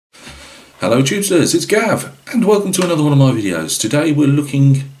Hello tubesters, it's Gav and welcome to another one of my videos. Today we're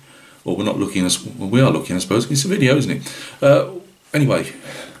looking, or we're not looking, we are looking I suppose, it's a video isn't it? Anyway,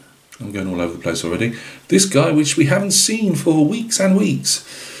 I'm going all over the place already. This guy which we haven't seen for weeks and weeks.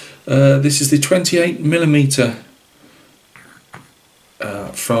 This is the 28mm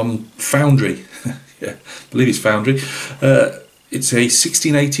from Foundry. Yeah, I believe it's Foundry. It's a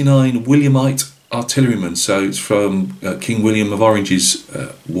 1689 Williamite artilleryman, so it's from King William of Orange's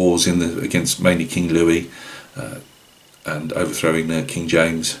wars against mainly King Louis and overthrowing King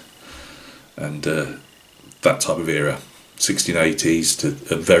James and that type of era, 1680s to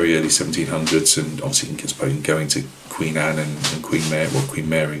very early 1700s, and obviously you can go into Queen Anne and Queen Mary, well, Queen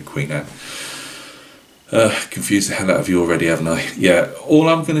Mary and Queen Anne. Confused the hell out of you already, haven't I? Yeah, all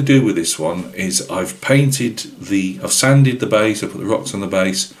I'm going to do with this one is I've sanded the base, I've put the rocks on the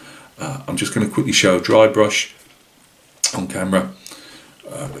base. I'm just going to quickly show a dry brush on camera,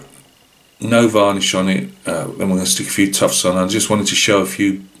 no varnish on it, then we're going to stick a few tufts on. I just wanted to show a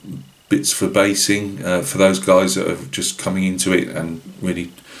few bits for basing for those guys that are just coming into it and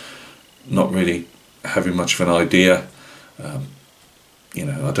not really having much of an idea. You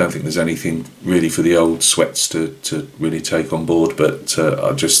know, I don't think there's anything really for the old sweats to really take on board, but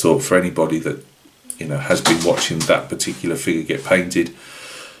I just thought for anybody that has been watching that particular figure get painted,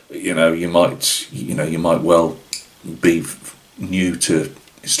 you might well be new to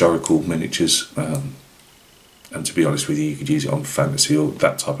historical miniatures, and to be honest with you could use it on fantasy or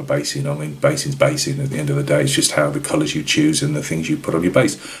that type of basing. I mean, basing's basing at the end of the day. It's just how the colours you choose and the things you put on your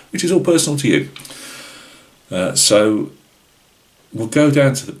base, which is all personal to you. So we'll go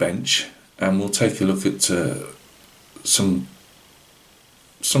down to the bench and we'll take a look at some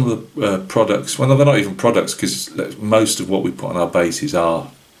of the products. Well, they're not even products, because most of what we put on our bases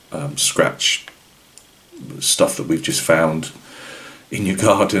are scratch stuff that we've just found in your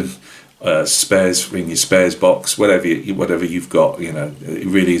garden, spares in your spares box, whatever you've got. It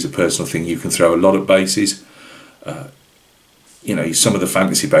really is a personal thing. You can throw a lot of bases. Some of the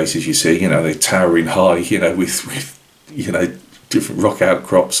fantasy bases you see, they're towering high, with different rock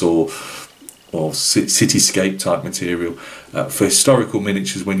outcrops or cityscape type material. For historical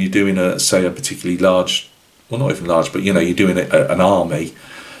miniatures, when you're doing say a particularly large, well, not even large, but you're doing an army,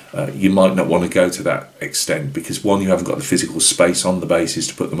 you might not want to go to that extent, because one, you haven't got the physical space on the bases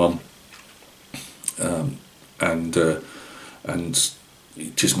to put them on, and it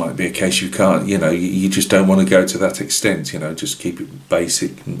just might be a case you can't, you just don't want to go to that extent. Just keep it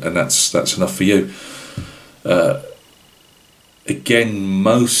basic, and that's enough for you. Again,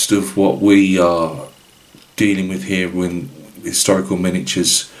 most of what we are dealing with here when historical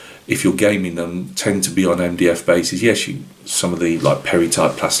miniatures, if you're gaming them, tend to be on MDF bases. Yes, some of the like Perry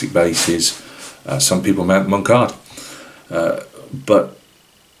type plastic bases, some people mount them on card, but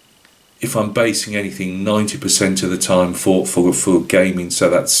if I'm basing anything 90% of the time for gaming, so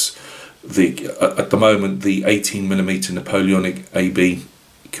that's at the moment the 18mm Napoleonic AB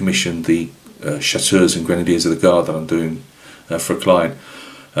commission, the Chasseurs and Grenadiers of the Guard that I'm doing for a client.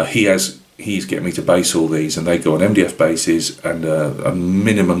 He's getting me to base all these, and they go on MDF bases and a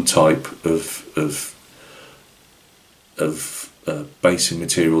minimum type of basing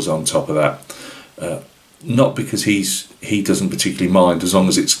materials on top of that. Not because he doesn't particularly mind, as long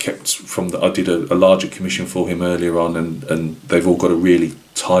as it's kept from I did a larger commission for him earlier on, and they've all got to really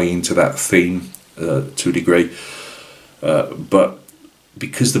tie into that theme to a degree. But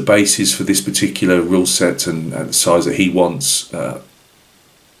because the bases for this particular rule set and the size that he wants,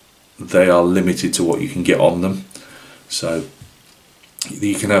 they are limited to what you can get on them, so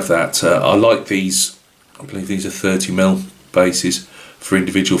you can have that. I like these. I believe these are 30mm bases for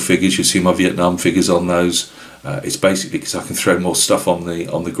individual figures. You'll see my Vietnam figures on those. It's basically because I can throw more stuff on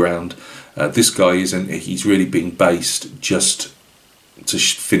the ground. This guy isn't. He's really being based just to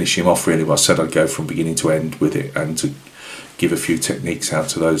finish him off. Really, I said I'd go from beginning to end with it, and to give a few techniques out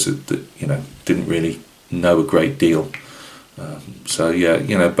to those that didn't really know a great deal. So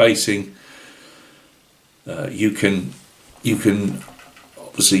yeah, basing, you can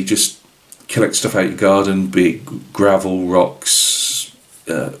obviously just collect stuff out your garden, be it gravel, rocks,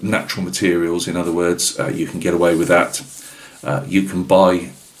 natural materials. In other words, you can get away with that. You can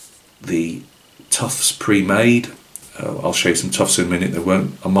buy the tufts pre-made. I'll show you some tufts in a minute.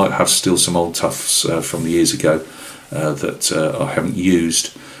 I might have still some old tufts from years ago that I haven't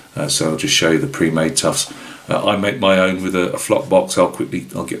used, so I'll just show you the pre-made tufts. I make my own with a flock box. I'll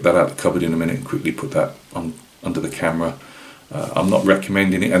get that out of the cupboard in a minute and quickly put that on under the camera. I'm not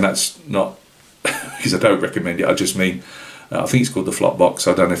recommending it, and that's not because I don't recommend it. I just mean I think it's called the flock box.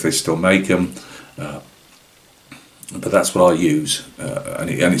 I don't know if they still make them. but that's what I use, and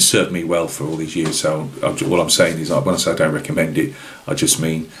it served me well for all these years. So what I'm saying is, when I say I don't recommend it, I just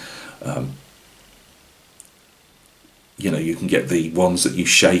mean, you can get the ones that you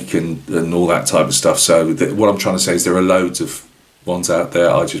shake and all that type of stuff. So what I'm trying to say is there are loads of ones out there.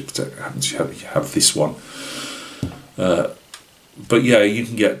 I just happen to have this one. But yeah, you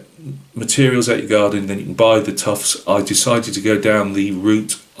can get materials at your garden, then you can buy the tufts. I decided to go down the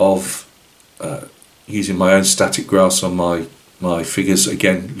route of using my own static grass on my figures.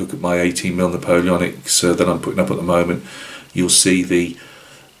 Again, look at my 18mm Napoleonics that I'm putting up at the moment. You'll see the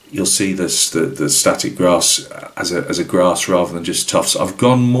static grass as a grass rather than just tufts. I've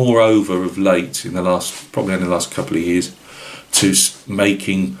gone more over of late, probably in the last couple of years, to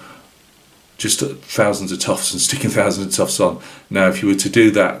making just thousands of tufts and sticking thousands of tufts on. Now, if you were to do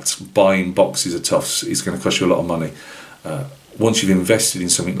that, buying boxes of tufts is going to cost you a lot of money. Once you've invested in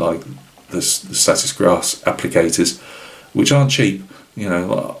something like the static grass applicators, which aren't cheap,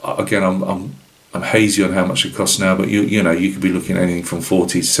 again, I'm hazy on how much it costs now, but you could be looking at anything from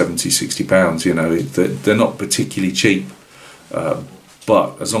 40 to 70, 60 pounds. They're not particularly cheap,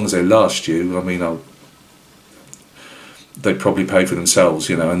 but as long as they last you, they probably pay for themselves,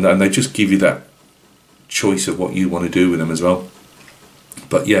 and they just give you that choice of what you want to do with them as well.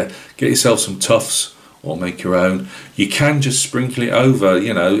 But yeah, get yourself some tufts or make your own. You can just sprinkle it over.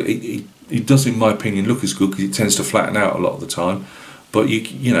 It does, in my opinion, look as good because it tends to flatten out a lot of the time. But you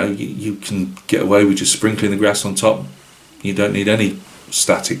can get away with just sprinkling the grass on top. You don't need any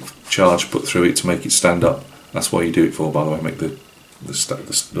static charge put through it to make it stand up. That's why you do it for, by the way, make the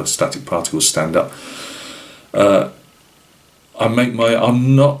static particles stand up.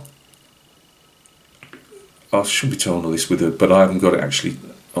 I should be telling all this with it, but I haven't got it actually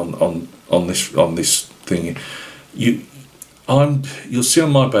on this thing. You'll see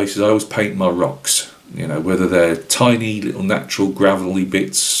on my bases, I always paint my rocks. Whether they're tiny little natural gravelly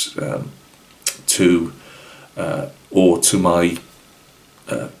bits or to my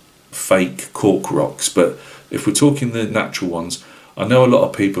fake cork rocks. But if we're talking the natural ones, I know a lot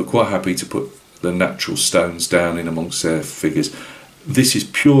of people are quite happy to put the natural stones down in amongst their figures. This is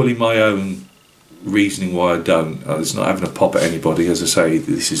purely my own reasoning why I don't. It's not having a pop at anybody. As I say,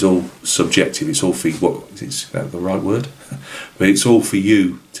 this is all subjective. It's all for is that the right word? But it's all for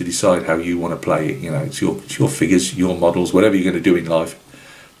you to decide how you want to play it. It's your figures, your models, whatever you're going to do in life.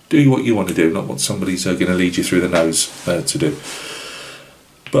 Do what you want to do, not what somebody's going to lead you through the nose to do.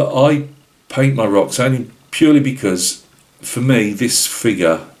 But I paint my rocks only purely because, for me, this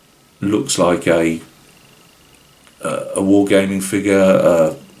figure looks like a wargaming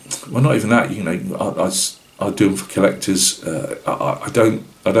figure. Well, not even that. I do them for collectors. I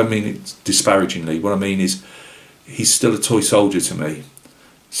don't mean it disparagingly. What I mean is, he's still a toy soldier to me.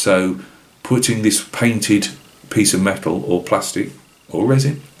 So, putting this painted piece of metal or plastic or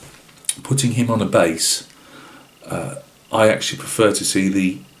resin, putting him on a base, I actually prefer to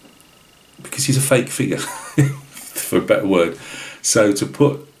see because he's a fake figure, for a better word. So to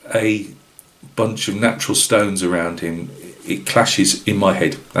put a bunch of natural stones around him, it clashes in my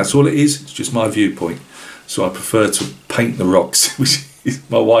head. That's all it is. It's just my viewpoint. So I prefer to paint the rocks, which is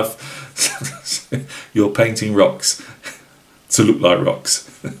my wife. You're painting rocks to look like rocks.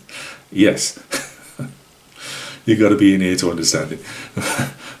 Yes. You've got to be in here to understand it.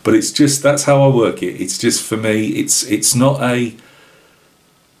 But it's just, that's how I work it. It's just, for me, it's not a,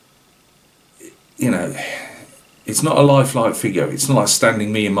 it's not a lifelike figure. It's not like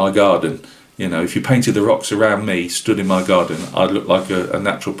standing me in my garden. If you painted the rocks around me, stood in my garden, I'd look like a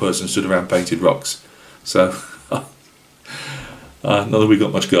natural person stood around painted rocks. So, not that we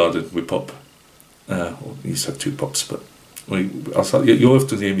got much garden with Pop. We used to have 2 Pops, but you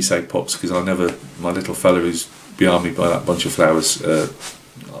often hear me say Pops because my little fella who's behind me by that bunch of flowers, I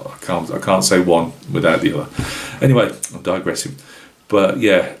can't say one without the other. Anyway, I'm digressing. But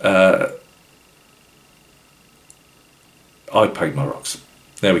yeah, I paint my rocks.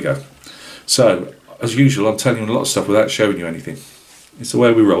 There we go. So, as usual, I'm telling you a lot of stuff without showing you anything. It's the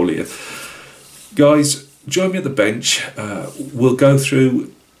way we roll here. Guys, join me at the bench. We'll go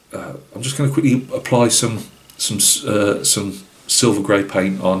through. I'm just going to quickly apply some silver grey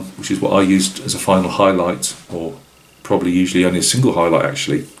paint on, which is what I used as a final highlight, or probably usually only a single highlight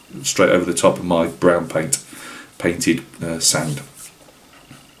actually, straight over the top of my brown painted sand.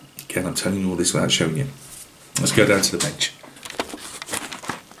 Again, I'm telling you all this without showing you. Let's go down to the bench.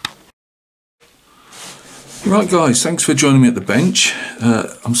 Right guys, thanks for joining me at the bench.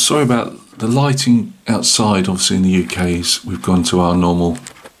 I'm sorry about the lighting outside. Obviously in the UK we've gone to our normal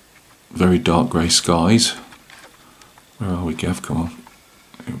very dark grey skies. Where are we, Gav? Come on.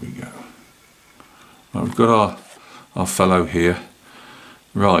 Here we go. Right, we've got our fellow here.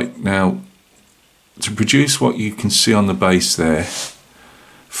 Right, now to produce what you can see on the base there,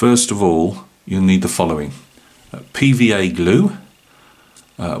 first of all you'll need the following. PVA glue,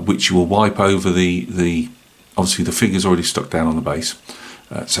 which you will wipe over the obviously the figure's already stuck down on the base.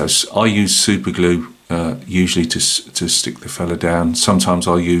 So I use super glue usually to stick the fella down. Sometimes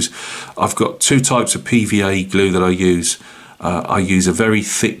I've got two types of PVA glue that I use. I use a very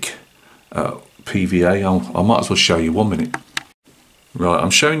thick PVA. I might as well show you, 1 minute. Right, I'm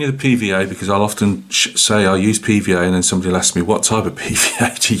showing you the PVA because I'll often say I use PVA and then somebody will ask me what type of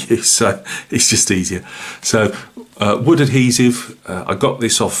PVA do you use, so it's just easier. So wood adhesive, I got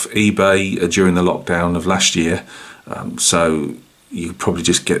this off eBay during the lockdown of last year, so you probably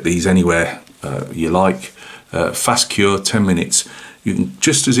just get these anywhere you like. Fast cure, 10 minutes. You can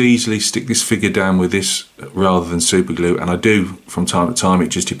just as easily stick this figure down with this rather than super glue, and I do from time to time. It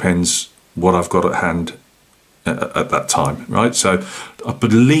just depends what I've got at hand at that time, right? So I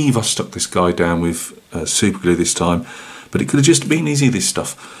believe I stuck this guy down with super glue this time, but it could have just been easy, this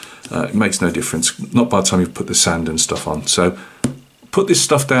stuff. It makes no difference, not by the time you've put the sand and stuff on. So put this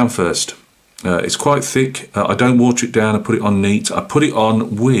stuff down first. It's quite thick. I don't water it down, I put it on neat. I put it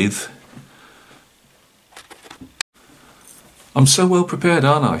on with... I'm so well prepared,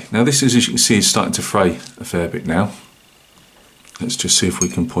 aren't I? Now this is, as you can see, is starting to fray a fair bit now. Let's just see if we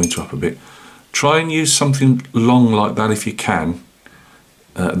can point her up a bit. Try and use something long like that if you can.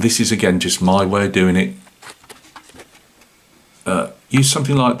 This is again just my way of doing it. Use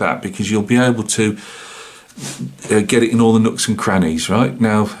something like that because you'll be able to get it in all the nooks and crannies, right?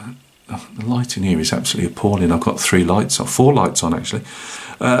 Now, the light in here is absolutely appalling. I've got 4 lights on actually.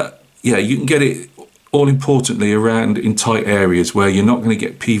 Yeah, you can get it all importantly around in tight areas where you're not going to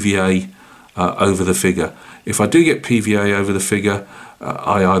get PVA over the figure. If I do get PVA over the figure,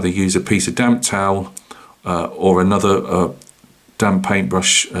 I either use a piece of damp towel or another damp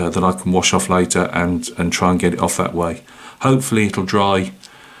paintbrush that I can wash off later and try and get it off that way. Hopefully it'll dry.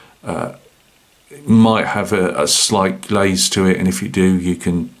 It might have a slight glaze to it, and if you do, you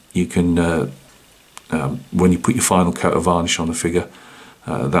can when you put your final coat of varnish on the figure,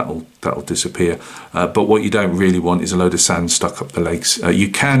 that'll disappear. But what you don't really want is a load of sand stuck up the legs. You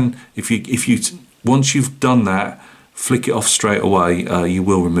can, if you once you've done that, flick it off straight away. You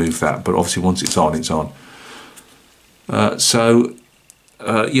will remove that, but obviously once it's on, it's on. Yeah,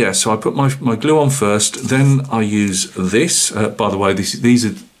 so I put my glue on first, then I use this. By the way, these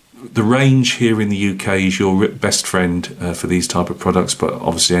are the range here in the UK is your best friend for these type of products, but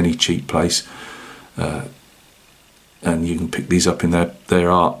obviously any cheap place, and you can pick these up in their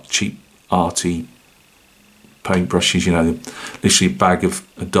cheap arty paintbrushes. You know, literally a bag of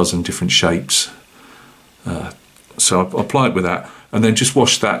a dozen different shapes. So I apply it with that, and then just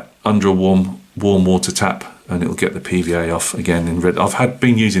wash that under a warm water tap, and it'll get the PVA off again in red. I've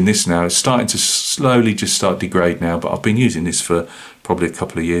been using this now. It's starting to slowly just start degrade now, but I've been using this for probably a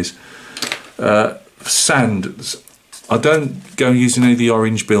couple of years. Sand, I don't go using any of the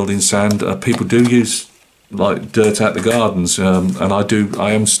orange building sand. People do use like dirt out the gardens, and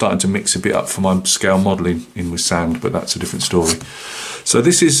I am starting to mix a bit up for my scale modelling in with sand, but that's a different story. So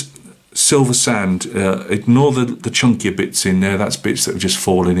this is silver sand. Ignore the chunkier bits in there. That's bits that have just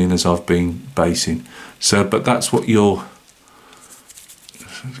fallen in as I've been basing. So, but that's what you're...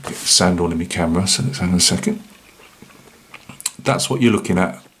 Get sand all in my camera, so let's hang on a second. That's what you're looking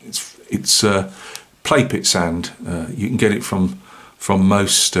at. It's play pit sand. You can get it from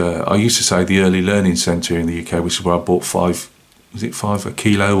most. I used to say the Early Learning Centre in the UK, which is where I bought 5 a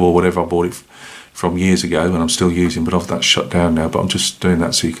kilo or whatever I bought it from years ago, and I'm still using, but that's shut down now. But I'm just doing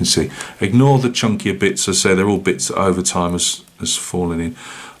that so you can see. Ignore the chunkier bits. As I say, they're all bits that over time has fallen in.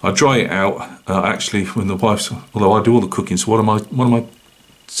 I dry it out. Actually, when the wife's, although I do all the cooking, so what am I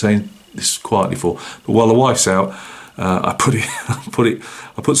saying this quietly for? But while the wife's out, I put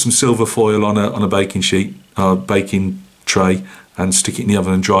some silver foil on a baking sheet, baking tray, and stick it in the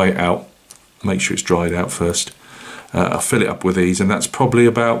oven and dry it out. Make sure it's dried out first. I fill it up with these, and that's probably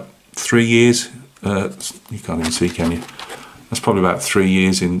about 3 years. You can't even see, can you? That's probably about 3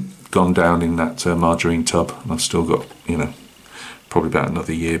 years gone down in that margarine tub, and I've still got, you know, probably about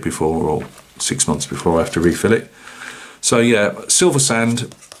another year before, or 6 months before I have to refill it. So yeah, silver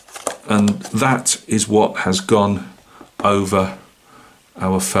sand, and that is what has gone over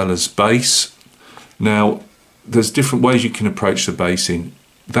our fella's base. Now, there's different ways you can approach the basing.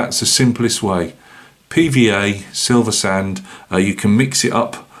 That's the simplest way. PVA, silver sand, you can mix it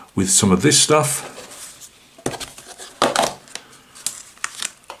up with some of this stuff.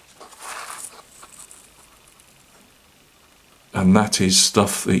 and that is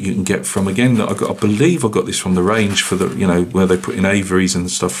stuff that you can get from, again, I believe I got this from the range for the, you know, where they put in aviaries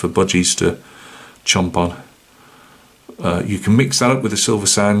and stuff for budgies to chomp on. You can mix that up with the silver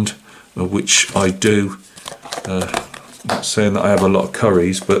sand, which I do. Not saying that I have a lot of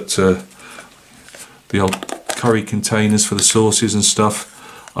curries, but the old curry containers for the sauces and stuff,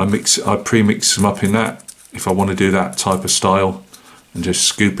 I pre-mix them up in that if I want to do that type of style, and just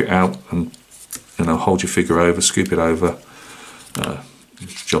scoop it out and, you know, hold your figure over, scoop it over.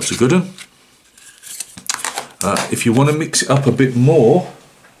 Job's a good one. If you want to mix it up a bit more,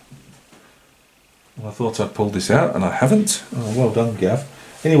 well, I thought I'd pulled this out and I haven't. Oh, well done, Gav.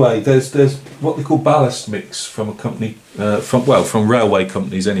 Anyway, there's what they call ballast mix from a company, from railway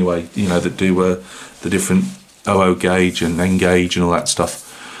companies anyway, you know, that do the different OO gauge and N gauge and all that stuff.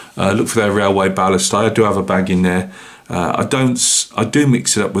 Look for their railway ballast. I do have a bag in there. I do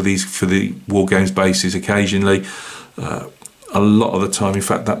mix it up with these for the Wargames bases occasionally. A lot of the time, in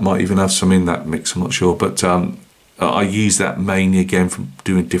fact, that might even have some in that mix, I'm not sure, but I use that mainly again for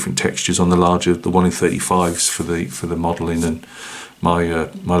doing different textures on the larger, the 1 in 35s for the modelling, and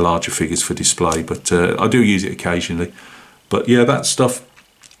my larger figures for display. But I do use it occasionally. But yeah, that stuff,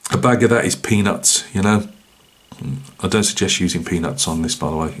 a bag of that is peanuts, you know. I don't suggest using peanuts on this, by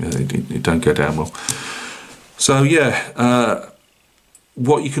the way. It don't go down well. So yeah,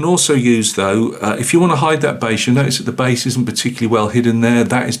 what you can also use though, if you want to hide that base, you'll notice that the base isn't particularly well hidden there.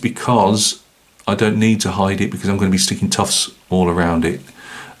 That is because I don't need to hide it, because I'm going to be sticking tufts all around it,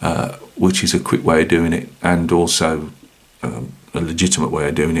 which is a quick way of doing it, and also a legitimate way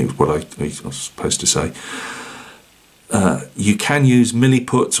of doing it, what I was supposed to say. You can use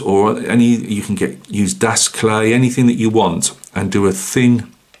milliput, or you can use Das clay, anything that you want, and do a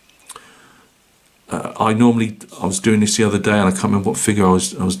thin. I was doing this the other day, and I can't remember what figure I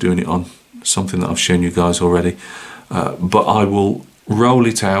was doing it on. Something that I've shown you guys already, but I will roll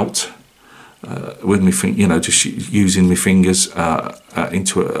it out with my finger, you know, just using my fingers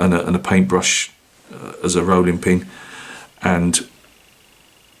into a paintbrush as a rolling pin, and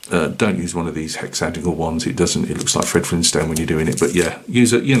don't use one of these hexagonal ones. It looks like Fred Flintstone when you're doing it. But yeah,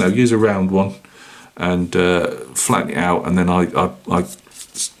 use a round one, and flatten it out, and then I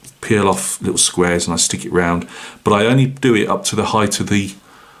peel off little squares and I stick it round. But I only do it up to the height of the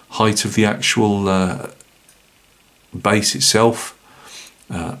actual base itself,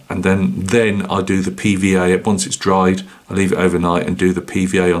 and then I do the PVA. Once it's dried, I leave it overnight and do the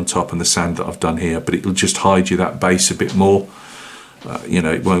PVA on top and the sand that I've done here. But it'll just hide you that base a bit more. You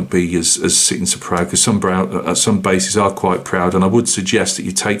know, it won't be as sitting so proud, because some bases are quite proud, and I would suggest that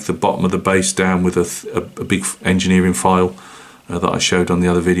you take the bottom of the base down with a big engineering file that I showed on the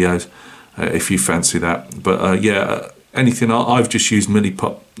other videos, if you fancy that. But yeah, anything, I've just used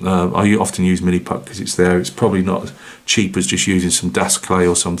milliput. I often use milliput because it's there. It's probably not as cheap as just using some Das clay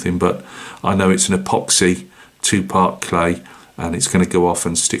or something, but I know it's an epoxy 2-part clay, and it's going to go off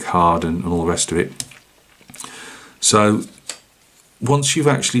and stick hard and all the rest of it. So once you've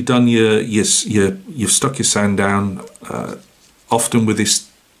actually done you've stuck your sand down, often with this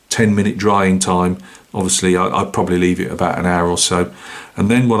 10-minute drying time, obviously I'd probably leave it about an hour or so, and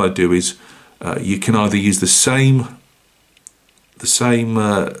then what I do is you can either use the same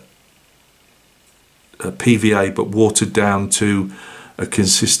PVA but watered down to a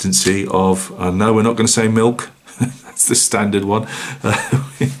consistency of, no, we're not going to say milk. That's the standard one.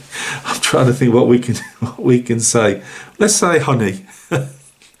 I'm trying to think what we can say. Let's say honey.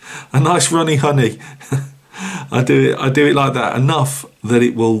 A nice runny honey. I do it like that, enough that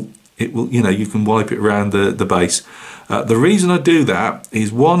it will, you know, you can wipe it around the base. The reason I do that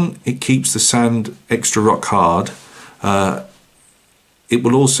is, one, it keeps the sand extra rock hard. It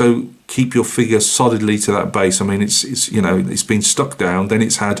will also keep your figure solidly to that base. I mean, it's you know, it's been stuck down, then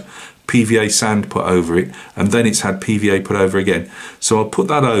it's had PVA sand put over it, and then it's had PVA put over again. So I'll put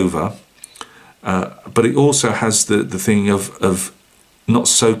that over, but it also has the thing of not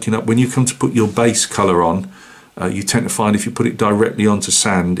soaking up. When you come to put your base colour on, you tend to find if you put it directly onto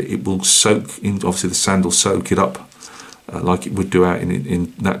sand, it will soak in. Obviously the sand will soak it up like it would do out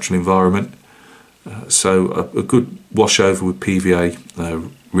in natural environment. So a good wash over with PVA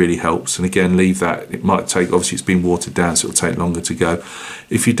really helps. And again, leave that. It might take, obviously it's been watered down, so it'll take longer to go.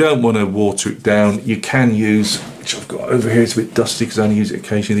 If you don't want to water it down, you can use, which I've got over here, it's a bit dusty because I only use it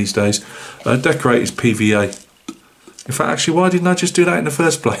occasionally these days, Decorator's PVA. In fact, actually, why didn't I just do that in the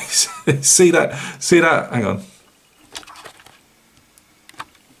first place? See that, hang on.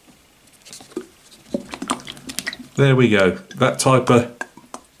 There we go, that type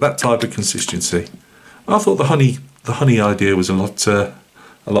of consistency. I thought the honey idea was a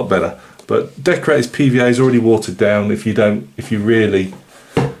lot better, But Decorators PVA is already watered down. If you really,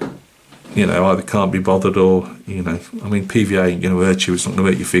 you know, either can't be bothered or, you know, I mean, PVA ain't going to hurt you, it's not going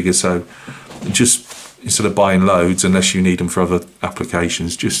to hurt your figure, so just instead of buying loads, unless you need them for other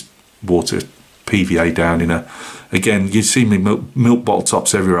applications, just water PVA down in a, again, you see me milk bottle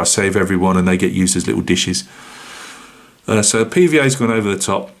tops everywhere, I save every one and they get used as little dishes. So PVA's gone over the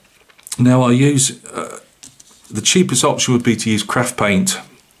top. Now I use, the cheapest option would be to use craft paint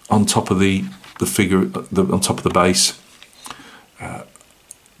on top of the figure, on top of the base. That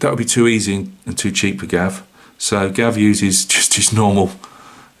would be too easy and too cheap for Gav. So Gav uses just his normal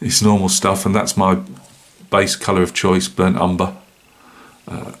stuff, and that's my base colour of choice, burnt umber.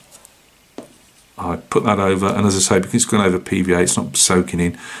 I put that over, and as I say, because it's gone over PVA, it's not soaking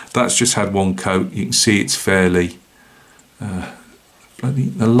in. That's just had one coat. You can see it's fairly.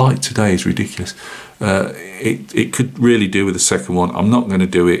 The light today is ridiculous. It could really do with the second one. I'm not going to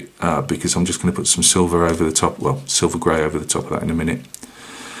do it because I'm just going to put some silver over the top. Well, silver grey over the top of that in a minute.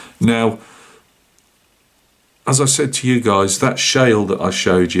 Now, as I said to you guys, that shale that I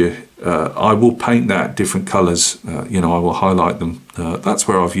showed you, I will paint that different colours. You know, I will highlight them. That's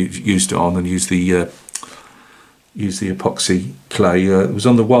where I've used it on, and used the epoxy clay. It was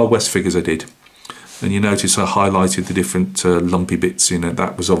on the Wild West figures I did, and you notice I highlighted the different lumpy bits in it.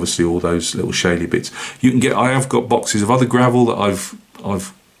 That was obviously all those little shaly bits. You can get. I have got boxes of other gravel that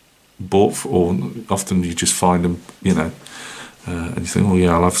I've bought for, or often you just find them, you know. And you think, oh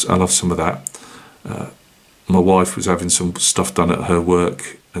yeah, I'll have some of that. My wife was having some stuff done at her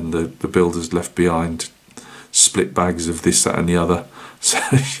work, and the builders left behind split bags of this, that and the other. So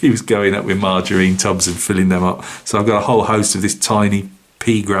she was going up with margarine tubs and filling them up. So I've got a whole host of this tiny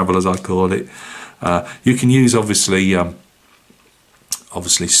pea gravel, as I call it. You can use obviously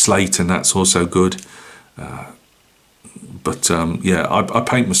slate, and that's also good. But yeah, I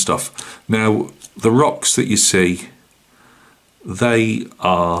paint my stuff. Now the rocks that you see, they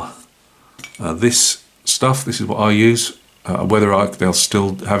are this stuff. This is what I use. Whether they'll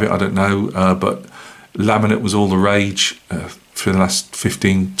still have it, I don't know. But laminate was all the rage for the last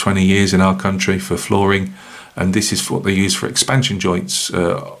 15-20 years in our country for flooring, and this is what they use for expansion joints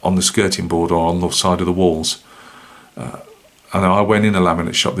on the skirting board or on the side of the walls. And I went in a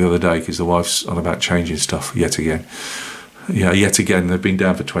laminate shop the other day because the wife's on about changing stuff yet again. Yeah, yet again, they've been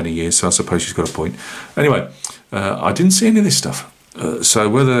down for 20 years, so I suppose she's got a point. Anyway, I didn't see any of this stuff. So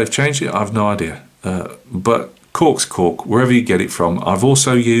whether they've changed it, I have no idea. But cork's cork, wherever you get it from. I've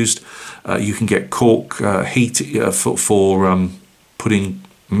also used, you can get cork heat for putting,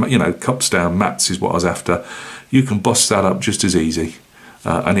 you know, cups down, mats is what I was after. You can bust that up just as easy,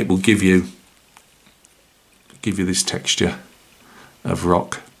 and it will give you this texture of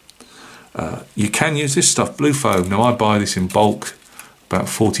rock. You can use this stuff, blue foam. Now I buy this in bulk, about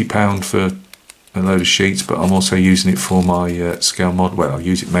 £40 for a load of sheets, but I'm also using it for my scale model. Well, I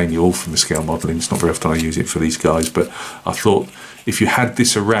use it mainly all from the scale modelling. It's not very often I use it for these guys, but I thought if you had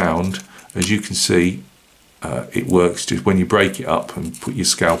this around, as you can see, it works just when you break it up and put your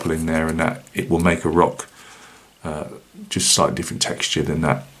scalpel in there, and that it will make a rock just slightly different texture than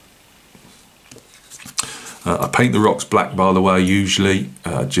that. I paint the rocks black, by the way, usually,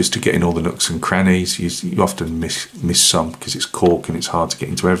 just to get in all the nooks and crannies. You often miss some because it's cork and it's hard to get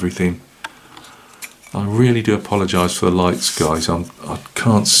into everything. I really do apologise for the lights, guys. I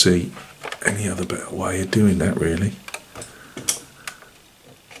can't see any other better way of doing that, really.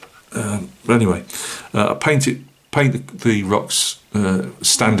 But anyway, I paint the rocks,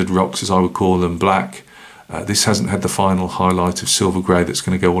 standard rocks as I would call them, black. This hasn't had the final highlight of silver grey that's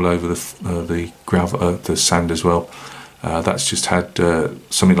going to go all over the gravel, the sand as well. That's just had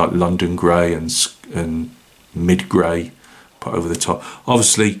something like London grey and mid grey put over the top.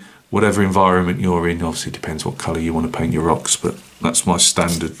 Obviously, whatever environment you're in, obviously depends what colour you want to paint your rocks, but that's my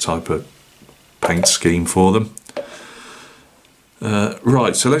standard type of paint scheme for them.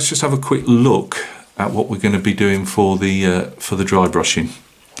 Right, so let's just have a quick look at what we're going to be doing for the dry brushing.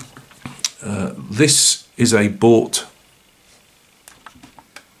 This is a bought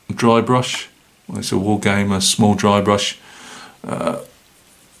dry brush. Well, it's a Wargame, a small dry brush.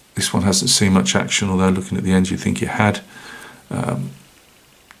 This one hasn't seen much action, although looking at the end you'd think it had.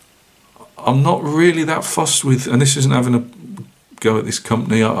 I'm not really that fussed with, and this isn't having a go at this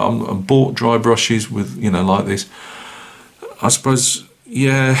company. I'm bought dry brushes with, you know, like this. I suppose,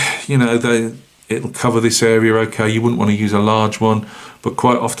 yeah, you know, it'll cover this area okay. You wouldn't want to use a large one, but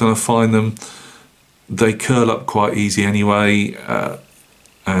quite often I find them, they curl up quite easy anyway,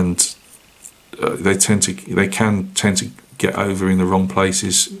 and they can tend to get over in the wrong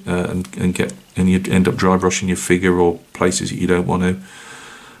places, and you end up dry brushing your figure or places that you don't want to.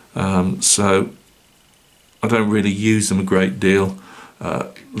 so I don't really use them a great deal.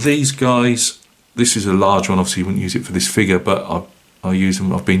 These guys, this is a large one, obviously you wouldn't use it for this figure, but I use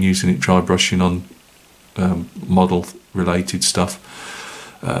them. I've been using it dry brushing on model related stuff.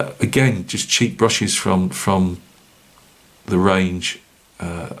 Again, just cheap brushes from the range.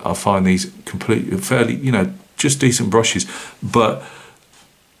 I find these fairly, you know, just decent brushes, but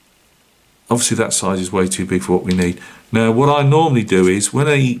obviously that size is way too big for what we need. Now what I normally do is, when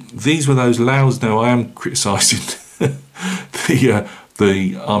these were those Laos, now I am criticising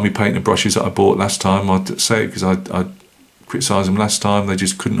the army painter brushes that I bought last time. I'd say it because I criticised them last time. They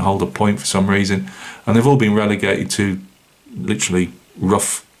just couldn't hold a point for some reason, and they've all been relegated to literally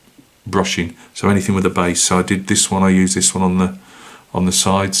rough brushing, so anything with a base. So I did this one, I used this one on the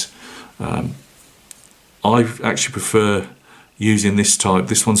sides. I actually prefer using this type.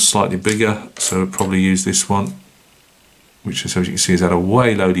 This one's slightly bigger, so I'll probably use this one, which, as you can see, has had a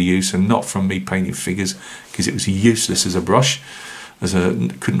way load of use, and not from me painting figures, because it was useless as a brush,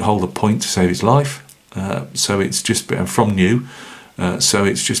 couldn't hold a point to save its life. So it's just from new, so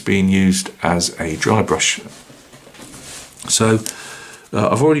it's just being used as a dry brush. So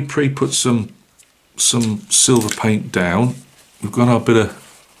I've already pre-put some silver paint down. We've got our bit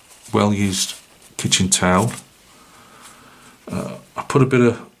of well-used kitchen towel. I put a bit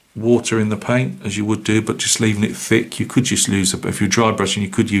of water in the paint, as you would do, but just leaving it thick. You could just use it, if you're dry brushing, you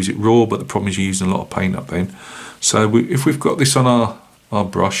could use it raw, but the problem is you're using a lot of paint up then. So if we've got this on our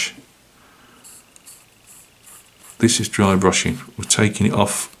brush, this is dry brushing. We're taking it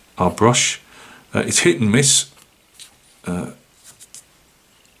off our brush. It's hit and miss.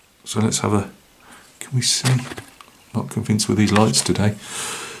 So let's have a, can we see? Not convinced with these lights today.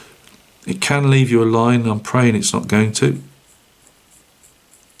 It can leave you a line. I'm praying it's not going to.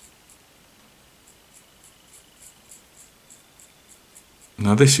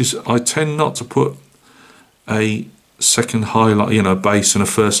 Now this is, I tend not to put a second highlight, you know, base and a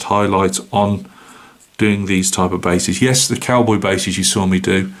first highlight on doing these type of bases. Yes, the cowboy bases you saw me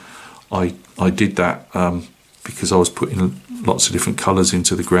do, I did that because I was putting lots of different colours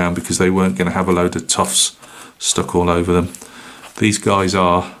into the ground, because they weren't going to have a load of tufts stuck all over them. These guys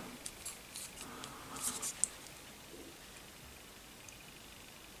are,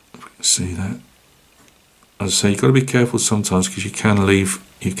 see that? As I say, you've got to be careful sometimes, because you can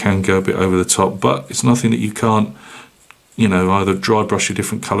go a bit over the top, but it's nothing that you can't, you know, either dry brush a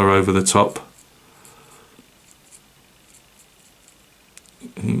different colour over the top.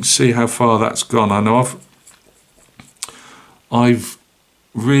 And you can see how far that's gone. I know I've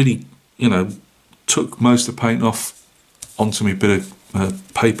really, you know, took most of the paint off onto my bit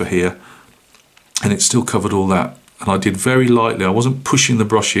of paper here, and it still covered all that. And I did very lightly. I wasn't pushing the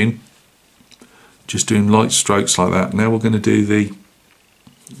brush in, just doing light strokes like that. Now we're going to do the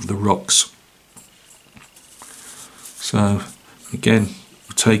rocks. So again,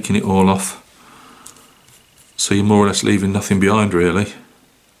 we're taking it all off, so you're more or less leaving nothing behind really.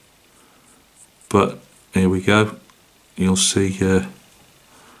 But here we go. You'll see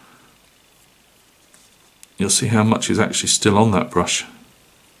how much is actually still on that brush.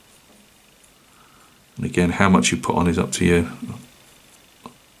 And again, how much you put on is up to you.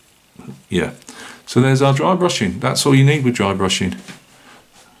 Yeah. So there's our dry brushing. That's all you need with dry brushing.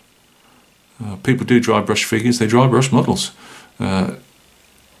 People do dry brush figures, they dry brush models.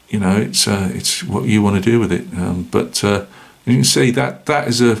 You know, it's what you want to do with it. But you can see that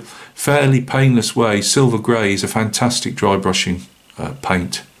is a fairly painless way. Silver grey is a fantastic dry brushing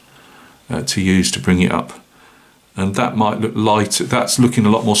paint to use to bring it up. And that might look light. That's looking a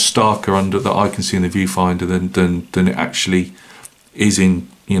lot more starker under that I can see in the viewfinder than it actually is in,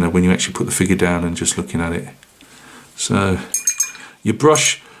 you know, when you actually put the figure down and just looking at it. So your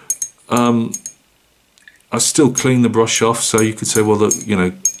brush, I still clean the brush off, so you could say, well, look, you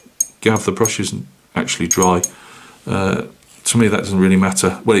know, Gav, the brush isn't actually dry. To me, that doesn't really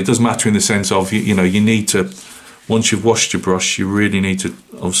matter. Well, it does matter in the sense of, you know, you need to, once you've washed your brush, you really need to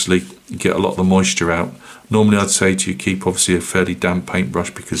obviously get a lot of the moisture out. Normally I'd say to you, keep obviously a fairly damp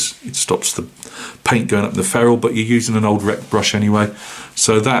paintbrush, because it stops the paint going up the ferrule, but you're using an old wreck brush anyway.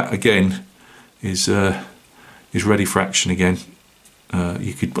 So that again is ready for action again.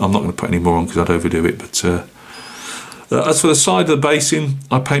 I'm not going to put any more on because I'd overdo it, but as for the side of the basin,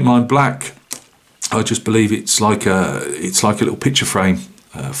 I paint mine black. I just believe it's like a little picture frame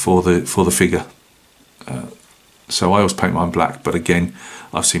for the figure. So I always paint mine black, but again,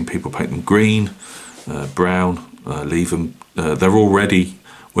 I've seen people paint them green, brown, leave them. They're already,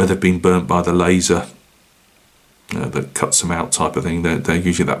 where they've been burnt by the laser that cuts them out type of thing. They're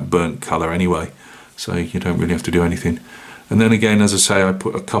usually that burnt colour anyway, so you don't really have to do anything. And then again, as I say, I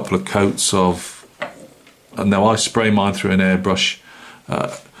put a couple of coats of, now I spray mine through an airbrush.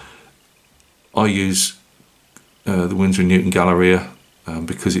 I use the Winsor & Newton Galleria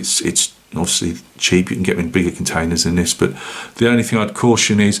because it's obviously cheap. You can get them in bigger containers than this, but the only thing I'd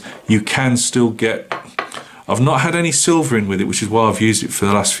caution is you can still get, I've not had any silver in with it, which is why I've used it for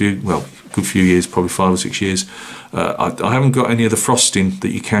the last good few years, probably 5 or 6 years. I haven't got any of the frosting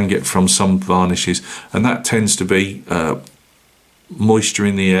that you can get from some varnishes, and that tends to be moisture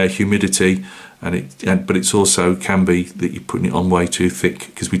in the air, humidity, but it's also can be that you're putting it on way too thick,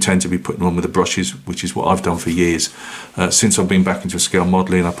 because we tend to be putting on with the brushes, which is what I've done for years. Since I've been back into scale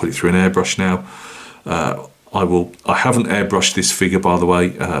modelling, I put it through an airbrush now. I haven't airbrushed this figure, by the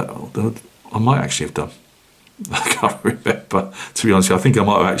way. I might actually have done. I can't remember, to be honest. I think I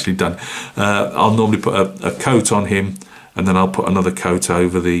might have actually done. I'll normally put a coat on him, and then I'll put another coat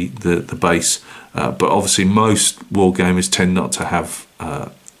over the base. But obviously, most wargamers tend to have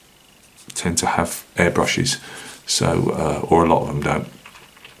airbrushes, so or a lot of them don't.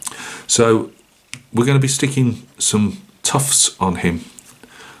 So we're going to be sticking some tufts on him.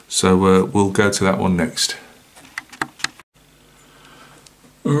 So we'll go to that one next.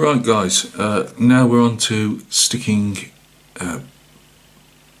 Right, guys, now we're on to sticking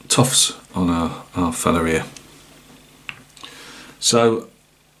tufts on our fella here. So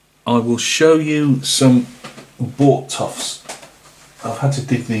I will show you some bought tufts. I've had to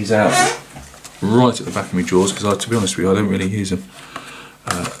dig these out right at the back of my drawers because, to be honest with you, I don't really use them.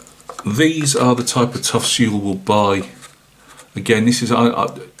 These are the type of tufts you will buy. Again, this is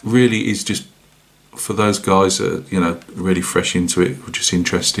really is just for those guys that are, really fresh into it or just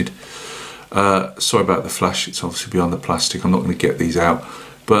interested. Sorry about the flash, it's obviously behind the plastic. I'm not going to get these out,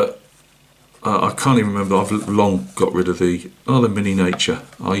 but I can't even remember. I've long got rid of the Mini Nature.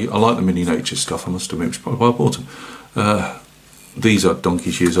 I like the Mini Nature stuff, I must admit, which is probably why I bought them. These are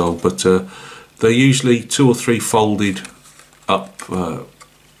donkey's years old, but they're usually 2 or 3 folded up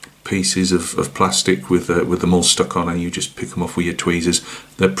pieces of plastic with them all stuck on, and you just pick them off with your tweezers.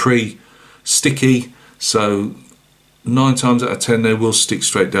 They're pre-sticky, so 9 times out of 10 they will stick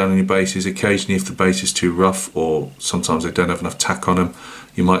straight down on your bases. Occasionally, if the base is too rough, or sometimes they don't have enough tack on them,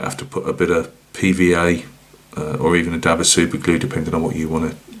 you might have to put a bit of PVA or even a dab of super glue, depending on what you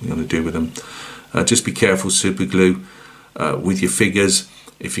want to do with them. Just be careful, super glue with your figures.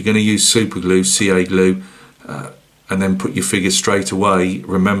 If you're going to use super glue, CA glue, and then put your figures straight away,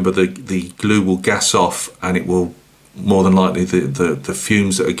 remember the glue will gas off, and it will more than likely the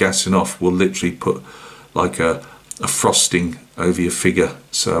fumes that are gassing off will literally put like a frosting over your figure,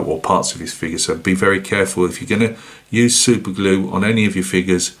 or parts of his figure. So be very careful. If you're going to use super glue on any of your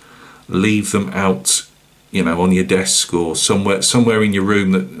figures, leave them out, on your desk or somewhere in your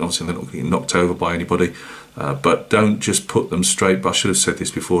room that obviously they're not getting knocked over by anybody. But don't just put them straight. I should have said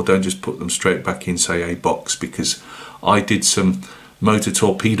this before. Don't just put them straight back in, say, a box, because I did some motor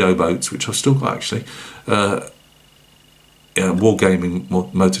torpedo boats, which I've still got actually.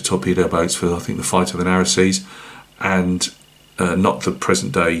 Wargaming motor torpedo boats for, I think, the Fight of the Narrow Seas, and not the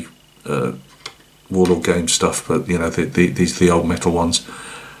present day Warlord game stuff, but these are the old metal ones.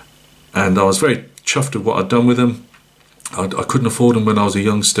 And I was very chuffed with what I'd done with them. I couldn't afford them when I was a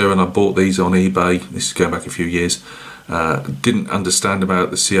youngster, and I bought these on eBay. This is going back a few years. Didn't understand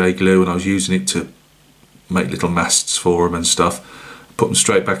about the CA glue, and I was using it to make little masts for them and stuff. Put them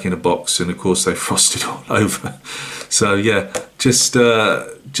straight back in a box, and of course they frosted all over. So yeah, just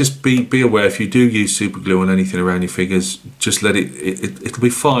be aware. If you do use super glue on anything around your figures, just let it'll be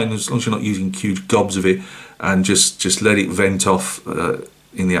fine as long as you're not using huge gobs of it, and just let it vent off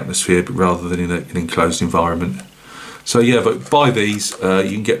in the atmosphere, but rather than in an enclosed environment. So yeah, but buy these.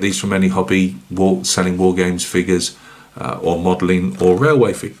 You can get these from any hobby selling war games figures, or modelling, or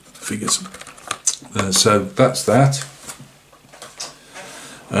railway figures. So that's that.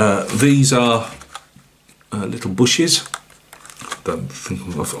 These are little bushes.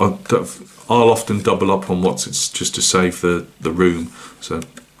 I'll often double up on what's just to save the room, so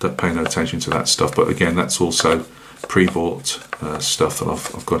don't pay no attention to that stuff. But again, that's also pre-bought stuff that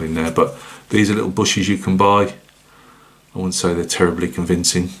I've got in there. But these are little bushes you can buy. I wouldn't say they're terribly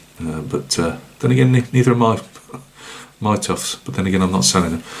convincing, but then again, neither are my tufts. But then again, I'm not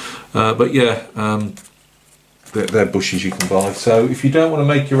selling them. But yeah, they're bushes you can buy. So if you don't want to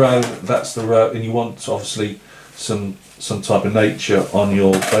make your own, that's the route, and you want obviously some type of nature on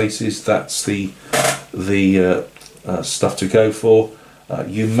your bases, that's the stuff to go for.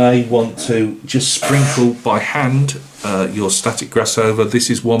 You may want to just sprinkle by hand your static grass over. This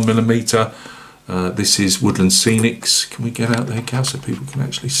is 1mm. This is Woodland Scenics. Can we get out there, Gav, so people can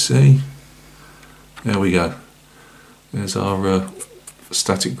actually see? There we go. There's our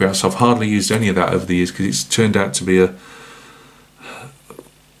static grass. I've hardly used any of that over the years because it's turned out to be a,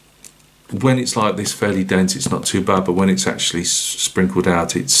 when it's like this fairly dense, it's not too bad, but when it's actually sprinkled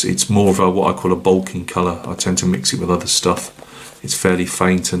out, it's more of a, what I call a bulking colour. I tend to mix it with other stuff. It's fairly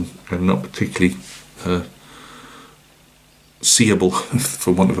faint and not particularly seeable,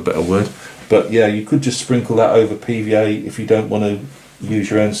 for want of a better word. But yeah, you could just sprinkle that over PVA if you don't want to use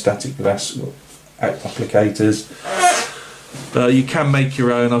your own static grass applicators. You can make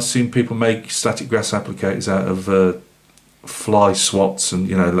your own. I've seen people make static grass applicators out of fly swats and,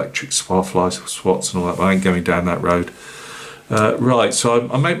 you know, electric fly swats and all that, but I ain't going down that road. Right, so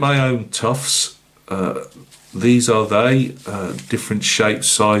I make my own tufts. These are they, different shapes,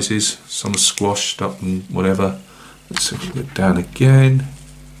 sizes. Some are squashed up and whatever. Let's see if we get down again.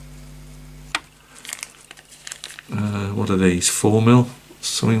 What are these? 4mm,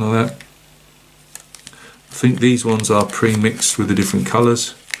 something like that. I think these ones are pre-mixed with the different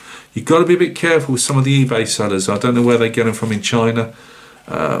colours. You've got to be a bit careful with some of the eBay sellers. I don't know where they get them from in China,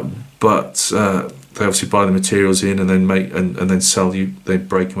 but they obviously buy the materials in and then make and then sell you. They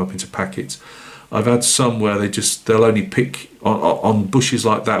break them up into packets. I've had some where they'll only pick on bushes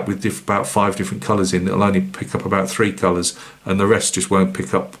like that with about 5 different colours in. They'll only pick up about 3 colours, and the rest just won't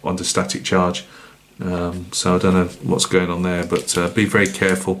pick up onto static charge. So I don't know what's going on there, but be very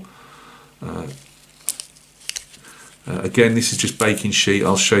careful. Again, this is just baking sheet.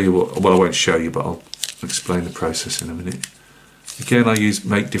 I'll show you what, well, I won't show you, but I'll explain the process in a minute. Again, I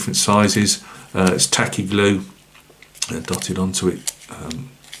make different sizes. It's tacky glue dotted onto it,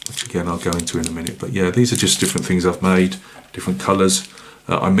 which again I'll go into in a minute. But yeah, these are just different things I've made, different colours.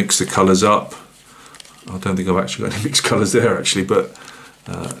 I mix the colours up. I don't think I've actually got any mixed colours there actually, but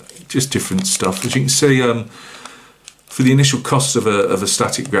just different stuff. As you can see, for the initial cost of a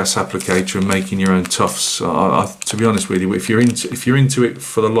static grass applicator and making your own tufts, to be honest with you, if you're into it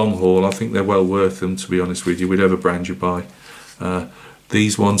for the long haul, I think they're well worth them. To be honest with you, whatever brand you buy,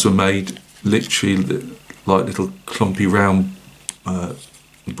 these ones are made literally like little clumpy round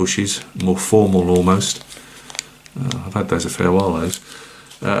bushes, more formal almost. I've had those a fair while, those.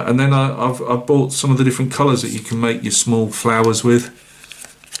 And then I've bought some of the different colours that you can make your small flowers with.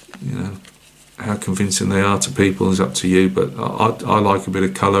 You know, how convincing they are to people is up to you, but I like a bit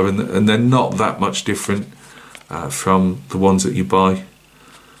of colour, and they're not that much different from the ones that you buy.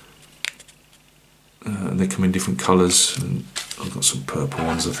 And they come in different colours, and I've got some purple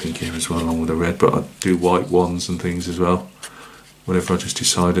ones I think here as well, along with the red, but I do white ones and things as well, whatever I just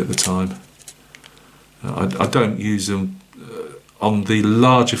decide at the time. I don't use them on the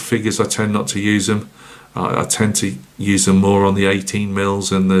larger figures. I tend not to use them. I tend to use them more on the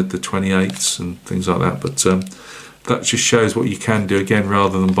 18mm and the 28s and things like that, but that just shows what you can do. Again,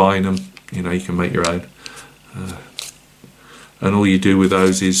 rather than buying them, you know, you can make your own, and all you do with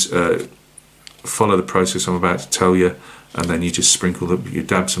those is follow the process I'm about to tell you, and then you just sprinkle them. You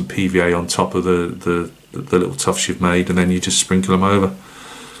dab some PVA on top of the little tufts you've made, and then you just sprinkle them over,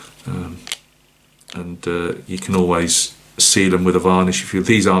 and you can always seal them with a varnish.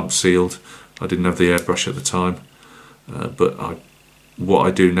 These aren't sealed, I didn't have the airbrush at the time, but what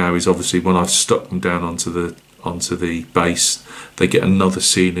I do now is, obviously when I've stuck them down onto the base, they get another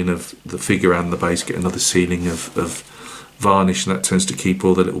sealing of the figure, and the base get another sealing of varnish, and that tends to keep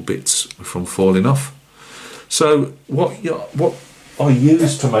all the little bits from falling off. So what I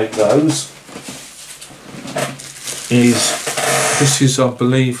use to make those is, this is, I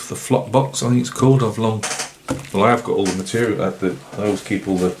believe, the flop box, I think it's called. I have got all the material. I always keep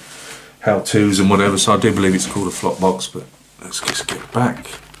all the how-tos and whatever, so I do believe it's called a flop box, but let's just get back.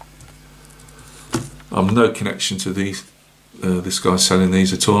 I'm no connection to these, this guy selling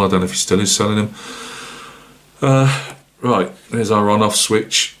these at all. I don't know if he still is selling them. Right, there's our on-off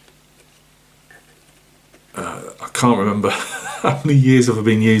switch. I can't remember how many years have I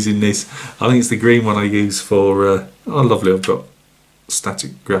been using this. I think it's the green one I use for, oh lovely, I've got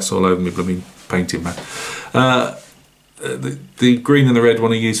static grass all over me, blooming painting man. The green and the red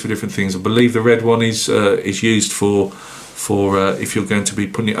one are used for different things. I believe the red one is used for if you're going to be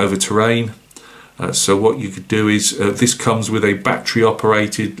putting it over terrain. So what you could do is, this comes with a battery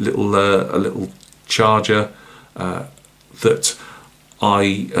operated little charger that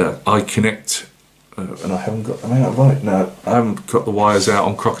I connect, and I haven't got them out right now. I haven't got the wires out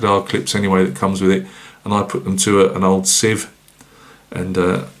on crocodile clips anyway that comes with it, and I put them to an old sieve, and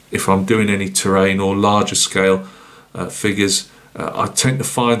if I'm doing any terrain or larger scale figures, I tend to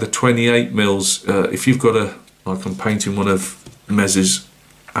find the 28mm, if you've got like I'm painting one of Mez's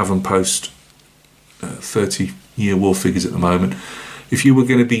Avonpost 30-year war figures at the moment. If you were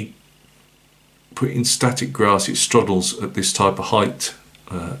going to be put it in static grass, it straddles at this type of height.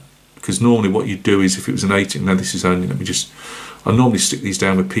 Because normally what you do is, if it was an 18, now this is only, I normally stick these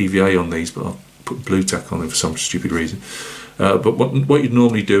down with PVA on these, but I'll put blue tack on them for some stupid reason. But what you'd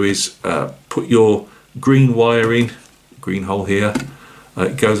normally do is put your green wire in, green hole here,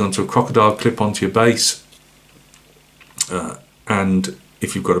 it goes onto a crocodile clip onto your base, and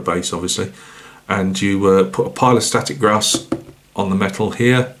if you've got a base obviously, and you put a pile of static grass on the metal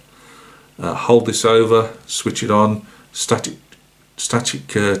here, hold this over, switch it on, static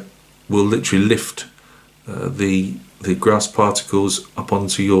will literally lift the grass particles up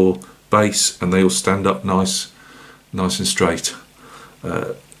onto your base, and they will stand up nice and straight.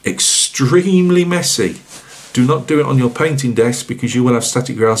 Extremely messy. Do not do it on your painting desk, because you will have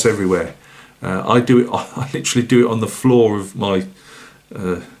static grass everywhere. I literally do it on the floor of my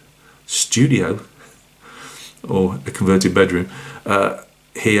studio, or a converted bedroom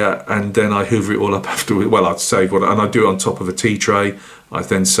here, and then I hoover it all up afterwards. Well, I'd save what, and I do it on top of a tea tray. I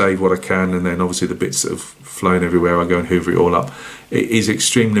then save what I can, and then obviously the bits that have flown everywhere, I go and hoover it all up. It is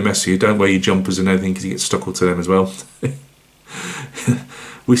extremely messy. You don't wear your jumpers and everything, because you get stuck all to them as well.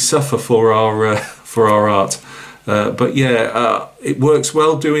 We suffer for our art, but yeah, it works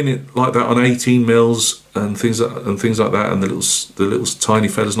well doing it like that on 18 mils and things like that, and the little tiny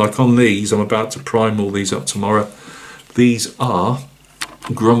feathers. Like on these, I'm about to prime all these up tomorrow. These are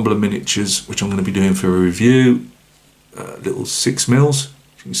Grumbler miniatures, which I'm going to be doing for a review. Little 6 mils, as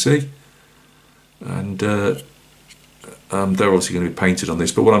you can see, and they're obviously going to be painted on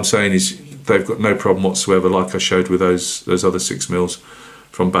this. But what I'm saying is, they've got no problem whatsoever, like I showed with those other 6 mils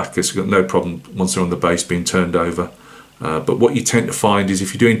from Bacchus. You've got no problem once they're on the base being turned over. But what you tend to find is,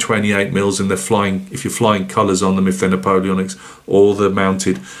 if you're doing 28 mils and they're flying, if you're flying colours on them, if they're Napoleonics or they're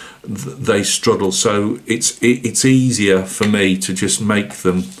mounted, they straddle. So it's easier for me to just make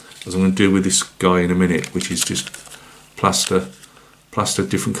them, as I'm going to do with this guy in a minute, which is just plaster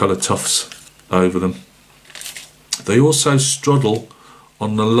different colour tufts over them. They also straddle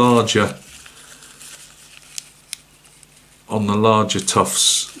on the larger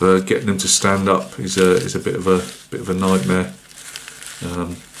tufts. Getting them to stand up is a bit of a nightmare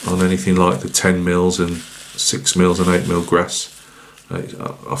on anything like the 10 mils and 6 mils and 8 mil grass.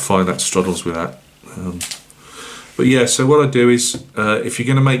 I find that straddles with that. But yeah, so what I do is, if you're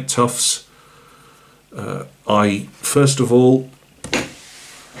going to make tufts, I first of all,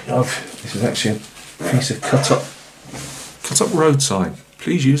 this is actually a piece of cut up road sign.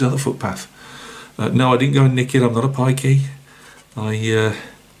 Please use other footpath. No, I didn't go and nick it. I'm not a pikey. I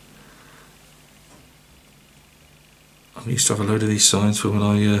used to have a load of these signs for when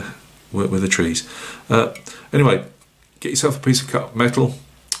I work with the trees. Anyway, get yourself a piece of cut metal.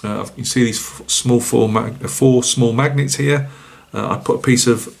 You can see these four small magnets here. I put a piece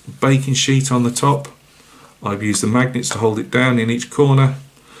of baking sheet on the top. I've used the magnets to hold it down in each corner.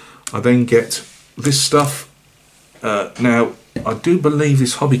 I then get this stuff. Now, I do believe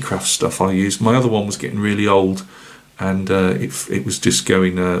this Hobbycraft stuff I used, my other one was getting really old, and it was just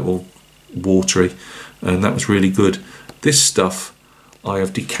going all watery, and that was really good. This stuff I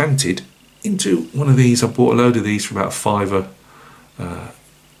have decanted into one of these. I bought a load of these for about £5.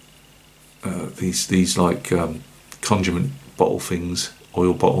 These like conjurement bottle things,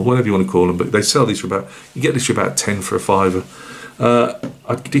 oil bottle, whatever you want to call them, but they sell these for about, you get this for about 10 for a £5.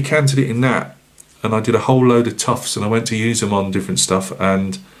 I decanted it in that, and I did a whole load of tufts, and I went to use them on different stuff,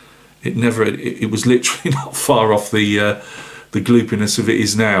 and it was literally not far off the gloopiness of it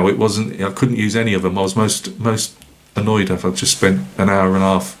is now. It wasn't, I couldn't use any of them. I was most annoyed if I'd just spent an hour and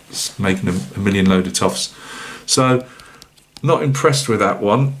a half making a million load of tufts. So not impressed with that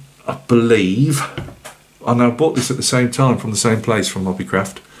one, I believe. I know I bought this at the same time from the same place, from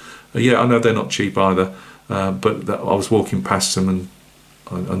Hobbycraft. Yeah, I know they're not cheap either, but I was walking past them and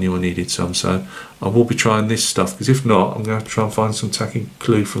I knew I needed some, so I will be trying this stuff, because if not, I'm going to have to try and find some tacking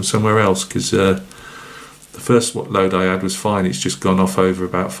glue from somewhere else, because the first load I had was fine. It's just gone off over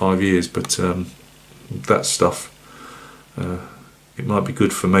about 5 years, but that stuff, it might be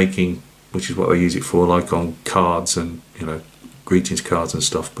good for making, which is what I use it for, like on cards and, you know, greetings cards and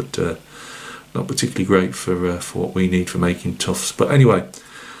stuff, but not particularly great for what we need for making tufts. But anyway,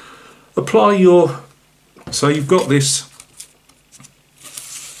 apply your, so you've got this,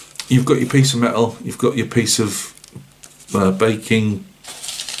 you've got your piece of metal, you've got your piece of baking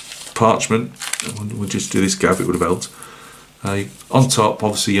parchment. We'll just do this gab, it would have helped. On top,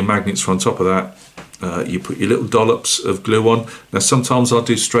 obviously your magnets are on top of that. You put your little dollops of glue on. Now sometimes I'll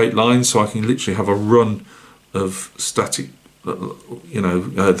do straight lines, so I can literally have a run of static, you know,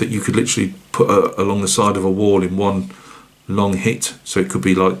 that you could literally put along the side of a wall in one long hit. So it could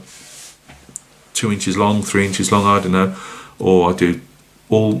be like 2 inches long, 3 inches long, I don't know, or I do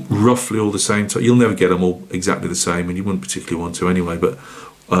all roughly all the same. You'll never get them all exactly the same, and you wouldn't particularly want to anyway, but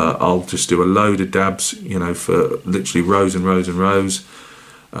I'll just do a load of dabs, you know, for literally rows and rows and rows.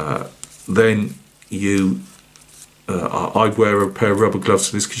 Then I'd wear a pair of rubber gloves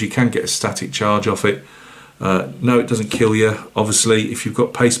for this, because you can get a static charge off it. No, it doesn't kill you. Obviously, if you've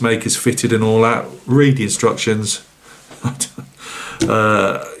got pacemakers fitted and all that, read the instructions.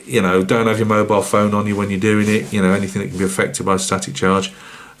 You know, don't have your mobile phone on you when you're doing it. You know, anything that can be affected by a static charge.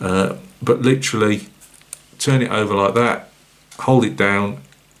 But literally, turn it over like that, hold it down,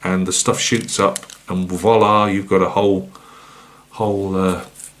 and the stuff shoots up, and voila, you've got a whole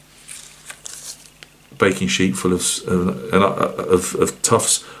baking sheet full of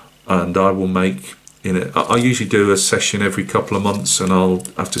tufts. And I will make, you know, I usually do a session every couple of months, and I'll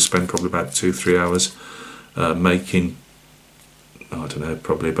have to spend probably about 2-3 hours making, I don't know, it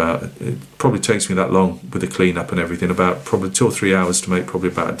probably takes me that long with the clean up and everything, about probably 2 or 3 hours to make probably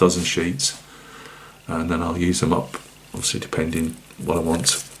about a dozen sheets, and then I'll use them up, obviously depending what I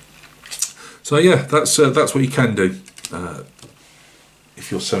want. So yeah, that's what you can do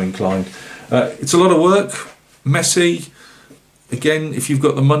if you're so inclined. It's a lot of work, messy. Again, if you've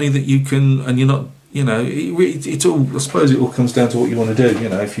got the money that you can, and you're not, you know, it's all, I suppose it all comes down to what you want to do. You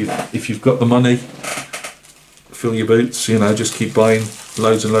know, if you've got the money, fill your boots. You know, just keep buying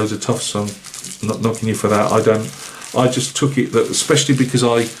loads and loads of tufts. I'm not knocking you for that. I just took it that, especially because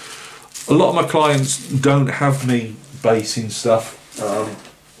a lot of my clients don't have me basing stuff.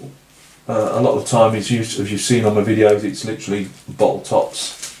 A lot of the time, as you've seen on my videos, it's literally bottle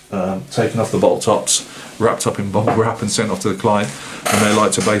tops. Taken off the bottle tops, wrapped up in bubble wrap and sent off to the client, and they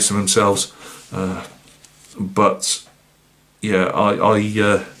like to base them themselves. But yeah,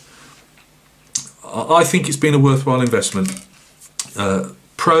 I think it's been a worthwhile investment.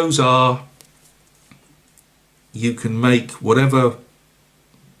 Pros are, you can make whatever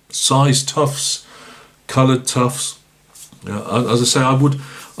size tufts, coloured tufts. As I say,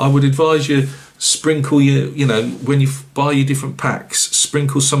 I would advise you, sprinkle your, you know, when you buy your different packs,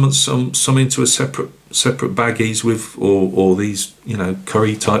 sprinkle some into a separate baggies with, or these, you know,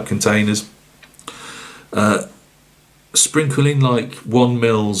 curry type containers. Sprinkle in like 1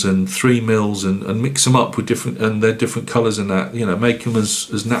 mils and 3 mils and mix them up with different, and they're different colours and that, you know, make them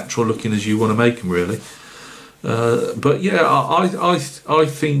as natural looking as you want to make them, really. But yeah, I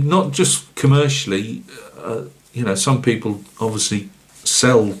think not just commercially, you know, some people obviously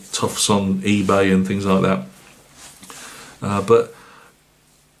sell tufts on eBay and things like that, but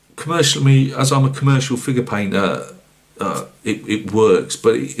commercially, as I'm a commercial figure painter, it works,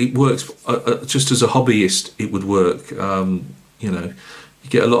 but it works just as a hobbyist. It would work. You know, you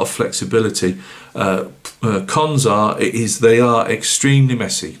get a lot of flexibility. Cons are they are extremely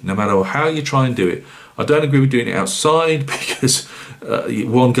messy, no matter how you try and do it. I don't agree with doing it outside, because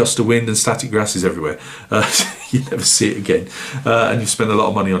one gust of wind and static grass is everywhere. You never see it again, and you spend a lot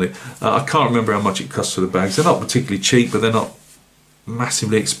of money on it. I can't remember how much it costs for the bags. They're not particularly cheap, but they're not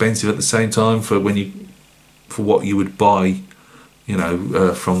massively expensive at the same time for what you would buy, you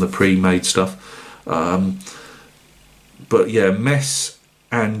know, from the pre-made stuff. But yeah, mess,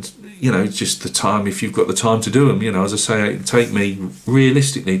 and you know, just the time, if you've got the time to do them. You know, as I say, it takes me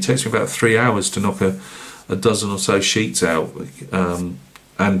about 3 hours to knock a dozen or so sheets out,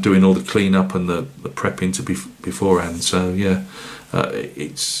 and doing all the clean up and the prepping to beforehand. So yeah,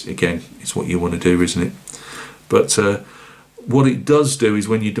 it's what you want to do, isn't it? But what it does do is,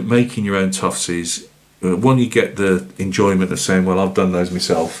 when you're making your own tufts, is one, you get the enjoyment of saying, well, I've done those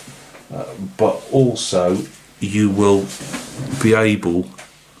myself, but also you will be able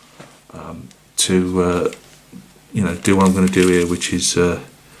to you know, do what I'm going to do here, which is right,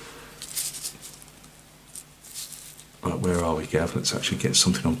 where are we, Gav? Let's actually get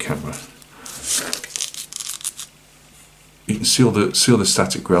something on camera. You can see all the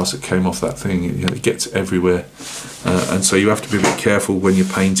static grass that came off that thing. You know, it gets everywhere, and so you have to be a bit careful when you're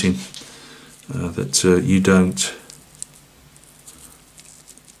painting that you don't.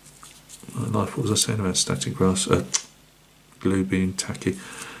 What was I saying about static grass? Glue being tacky.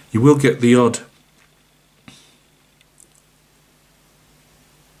 You will get the odd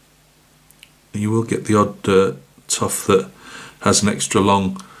tuft that has an extra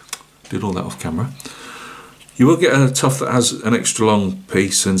long. Did all that off camera. You will get a tuft that has an extra long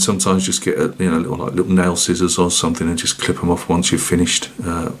piece, and sometimes just get a, you know, little nail scissors or something and just clip them off once you've finished.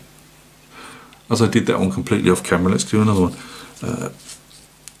 As I did that one completely off camera, let's do another one.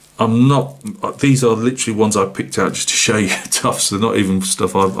 These are literally ones I picked out just to show you tufts. They're not even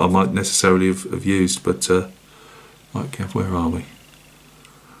stuff I might necessarily have used, but right, Kev, where are we?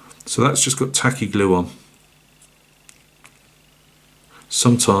 So that's just got tacky glue on.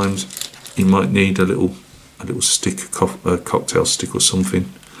 Sometimes you might need a little stick, a cocktail stick or something,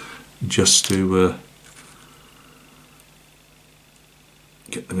 just to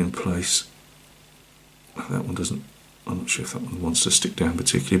get them in place. That one doesn't, I'm not sure if that one wants to stick down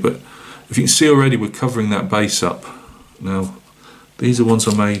particularly, but if you can see already we're covering that base up. Now these are ones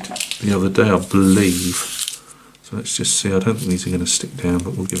I made the other day, I believe, so let's just see. I don't think these are going to stick down,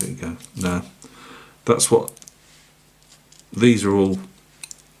 but we'll give it a go. No, that's what these are all.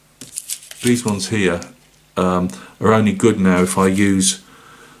 These ones here are only good now if I use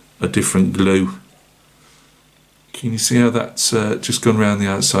a different glue. Can you see how that's just gone around the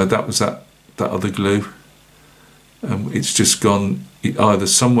outside? That was that other glue. It's just gone, either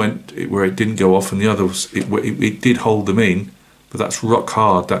some went where it didn't go off and the other was, it did hold them in, but that's rock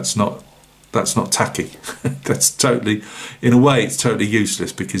hard. That's not tacky. That's totally, in a way it's totally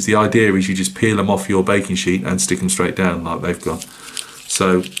useless, because the idea is you just peel them off your baking sheet and stick them straight down like they've gone.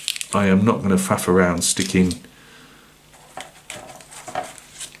 So I am not going to faff around sticking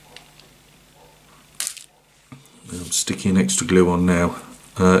extra glue on now.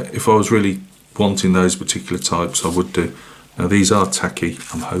 If I was really wanting those particular types, I would do. Now these are tacky,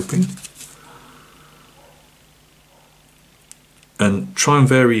 I'm hoping. And try and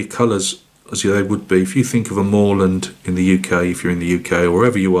vary your colours as they would be. If you think of a moorland in the UK, if you're in the UK or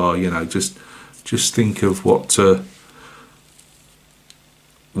wherever you are, you know, just think of what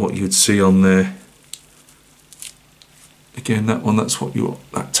you'd see on there. Again, that one, that's what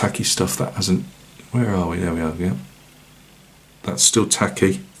that tacky stuff, that hasn't, where are we? There we are, yeah. That's still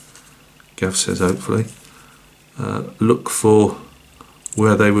tacky, Gav says, hopefully. Look for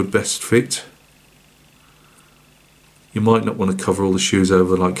where they would best fit. You might not want to cover all the shoes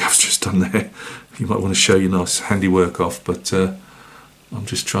over like Gav's just done there. You might want to show your nice handiwork off, but I'm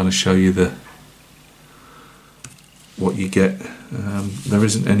just trying to show you what you get. There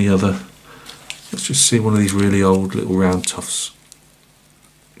isn't any other. Let's just see one of these really old little round tufts,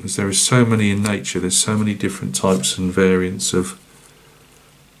 because there is so many in nature. There's so many different types and variants of.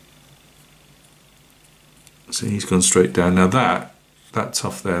 See, he's gone straight down. Now that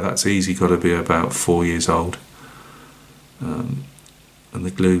tuft there, that's easy got to be about 4 years old, and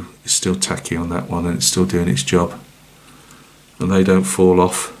the glue is still tacky on that one, and it's still doing its job, and they don't fall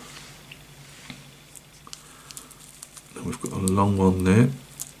off. And we've got a long one there.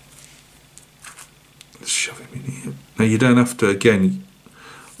 Let's shove him in here. Now you don't have to, again,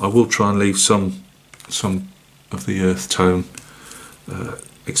 I will try and leave some of the earth tone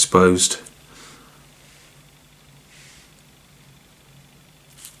exposed.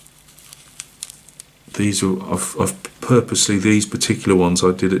 These are, I've purposely, these particular ones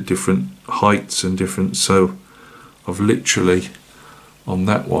I did at different heights and different, so I've literally, on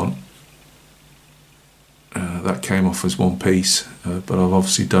that one, that came off as one piece, but I've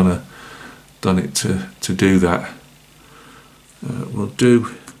obviously done it to do that. We'll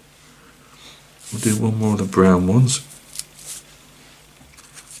do one more of the brown ones.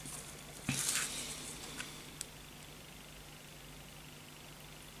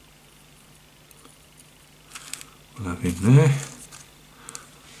 We'll have in there.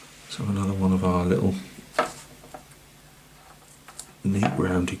 So another one of our little neat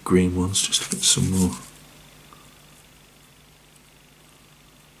rounded green ones, just to get some more.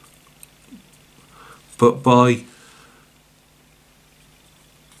 But by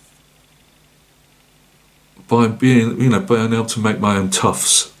being, you know, being able to make my own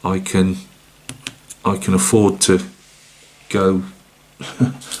tufts, I can afford to go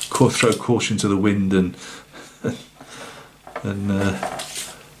throw caution to the wind and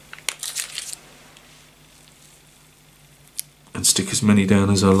stick as many down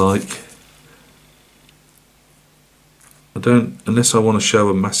as I like. I don't, unless I want to show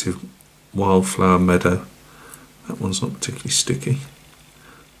a massive wildflower meadow. That one's not particularly sticky,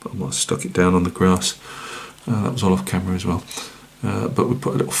 but I might have stuck it down on the grass. That was all off camera as well. But we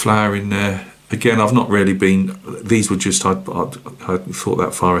put a little flower in there. Again, I've not really been, these were just, I hadn't thought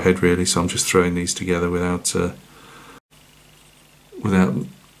that far ahead really, so I'm just throwing these together without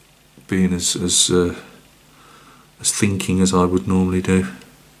being as thinking as I would normally do.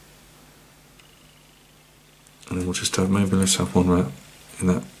 And then we'll just have, maybe let's have one right in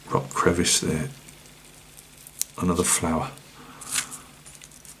that rock crevice there. Another flower.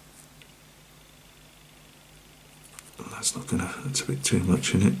 That's not gonna, that's a bit too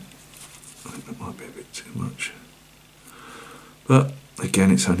much in it. I think that might be a bit too much. But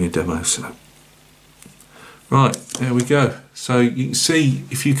again, it's only a demo, so. Right, there we go. So you can see,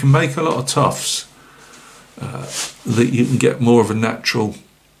 if you can make a lot of tufts, that you can get more of a natural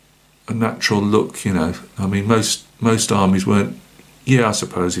a natural look, you know. I mean, most armies weren't. Yeah, I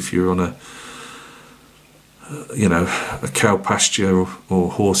suppose if you're on a you know, a cow pasture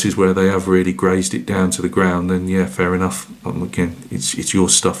or horses where they have really grazed it down to the ground, then yeah, fair enough. Again, it's your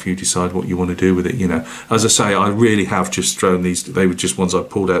stuff. You decide what you want to do with it. You know, as I say, I really have just thrown these. They were just ones I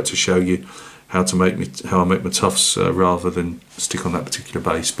pulled out to show you how I make my tufts rather than stick on that particular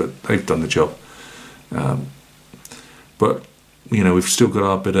base. But they've done the job. But you know, we've still got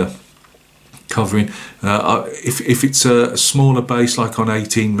our bit of covering. If it's a smaller base like on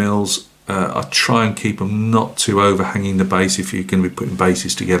 18 mils. I try and keep them not too overhanging the base if you're going to be putting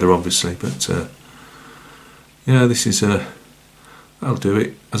bases together, obviously. But yeah, this is that'll do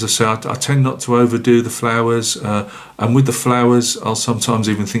it. As I say, I tend not to overdo the flowers, and with the flowers, I'll sometimes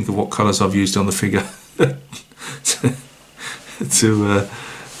even think of what colours I've used on the figure to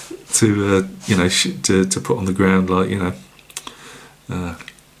you know, to put on the ground, like, you know.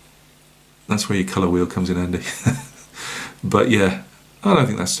 That's where your colour wheel comes in handy. But yeah, I don't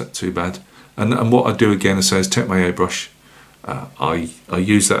think that's too bad. And what I do again, I say, is take my airbrush. I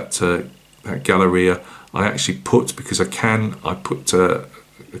use that Galleria. I actually put, because I put a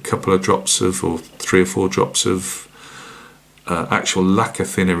couple of drops of, or 3 or 4 drops of actual lacquer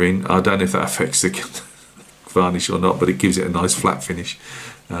thinner in. I don't know if that affects the varnish or not, but it gives it a nice flat finish.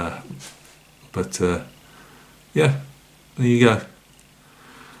 But yeah, there you go.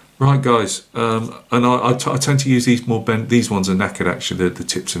 Right, guys, and I tend to use these more bent. These ones are knackered, actually. The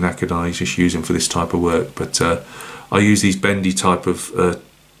tips are knackered. I just use them for this type of work. But I use these bendy type of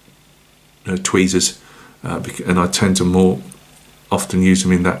tweezers, and I tend to more often use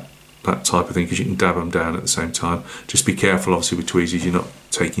them in that type of thing, because you can dab them down at the same time. Just be careful, obviously, with tweezers. You're not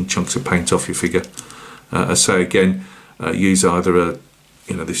taking chunks of paint off your figure. I say again, use either a,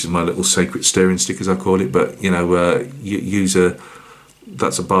 you know, this is my little sacred steering stick, as I call it, but you know, use a.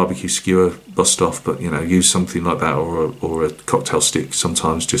 That's a barbecue skewer bust off, but you know, use something like that, or a cocktail stick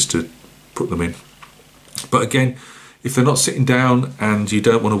sometimes, just to put them in. But again, if they're not sitting down and you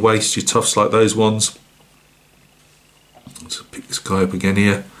don't want to waste your tufts like those ones, let's pick this guy up again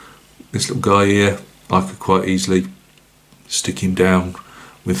here. This little guy here, I could quite easily stick him down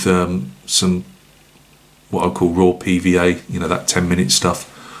with some what I call raw PVA, you know, that 10-minute stuff.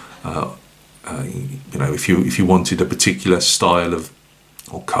 You know, if you wanted a particular style of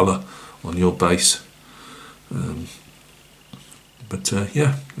or colour on your base. But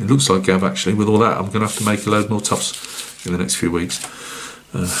yeah, it looks like Gav, actually, with all that, I'm going to have to make a load more tufts in the next few weeks.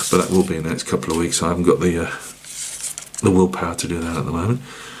 But that will be in the next couple of weeks. I haven't got the willpower to do that at the moment.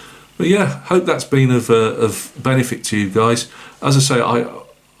 But yeah, hope that's been of benefit to you guys. As I say, I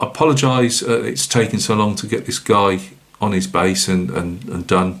apologise it's taken so long to get this guy on his base and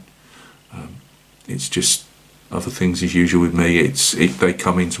done. It's just other things as usual with me. They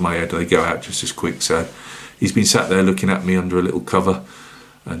come into my head, they go out just as quick. So he's been sat there looking at me under a little cover,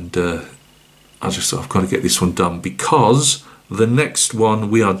 and I just thought, I've got to get this one done, because the next one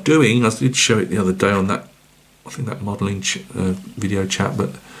we are doing, I did show it the other day on that, I think that modelling video chat, but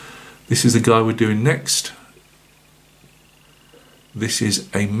this is the guy we're doing next. This is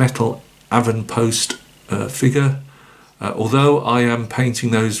a metal avant-post figure. Although I am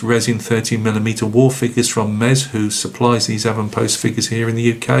painting those resin 13mm war figures from Mez, who supplies these avant-post figures here in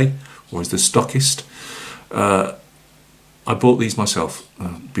the UK, or is the stockist, I bought these myself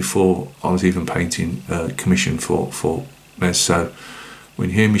before I was even painting commission for Mez. So when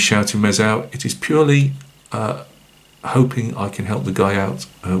you hear me shouting Mez out, it is purely hoping I can help the guy out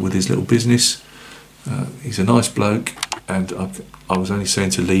with his little business. He's a nice bloke, and I was only saying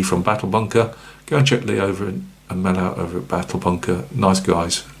to Lee from Battle Bunker, go and check Lee over and Mel out over at Battle Bunker. Nice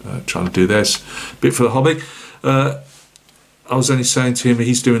guys, trying to do theirs bit for the hobby. I was only saying to him,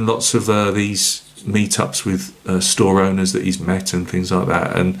 he's doing lots of these meetups with store owners that he's met and things like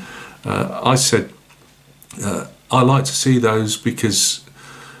that, and I said I like to see those, because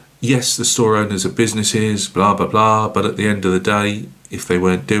yes, the store owners are businesses, blah blah blah, but at the end of the day, if they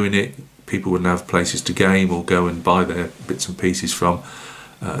weren't doing it, people wouldn't have places to game or go and buy their bits and pieces from.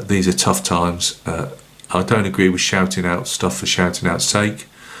 These are tough times. I don't agree with shouting out stuff for shouting out's sake.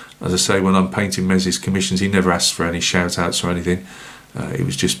 As I say, when I'm painting Mez's commissions, he never asked for any shout outs or anything. It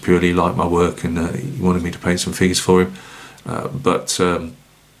was just purely like my work, and he wanted me to paint some figures for him. But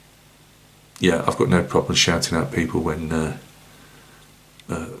yeah, I've got no problem shouting out people when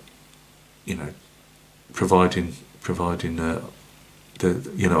you know, providing the,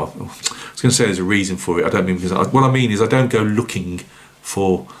 you know, I was going to say there's a reason for it. I don't mean, because what I mean is I don't go looking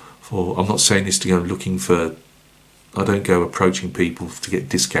for. I'm not saying this to go looking for. I don't go approaching people to get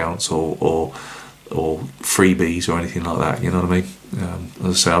discounts or freebies or anything like that. You know what I mean?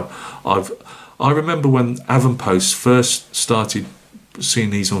 As I say, I remember when Avonpost first started seeing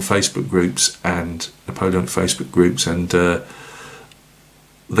these on Facebook groups and Napoleonic Facebook groups, and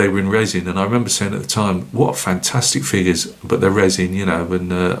they were in resin, and I remember saying at the time, what fantastic figures, but they're resin, you know,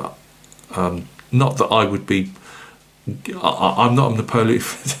 and not that I would be, I'm not a Napoleon,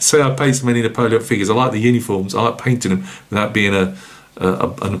 say I paint so many Napoleonic figures, I like the uniforms, I like painting them without being a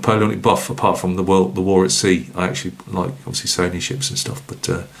Napoleonic buff, apart from the war at sea. I actually like, obviously, sailing ships and stuff, but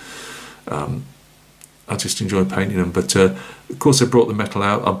I just enjoy painting them. But of course they brought the metal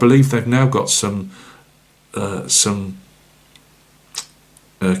out. I believe they've now got some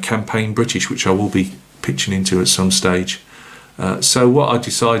campaign British, which I will be pitching into at some stage. So what I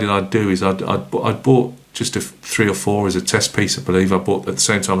decided I'd do is I'd bought just 3 or 4 as a test piece, I believe. I bought at the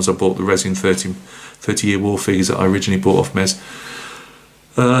same time as I bought the resin 30-year war figures that I originally bought off Mez.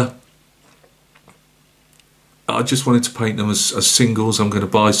 I just wanted to paint them as singles. I'm going to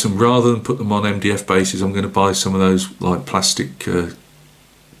buy some, rather than put them on MDF bases, I'm going to buy some of those like plastic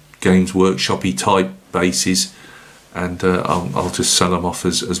Games Workshop-y type bases, and I'll just sell them off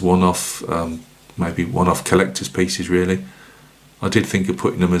as one-off, maybe one-off collector's pieces really. I did think of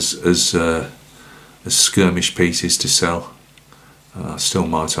putting them as skirmish pieces to sell. I still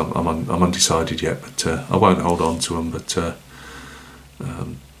might, I'm undecided yet, but I won't hold on to them, but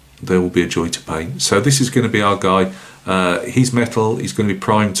they will be a joy to paint. So this is going to be our guy. He's metal. He's going to be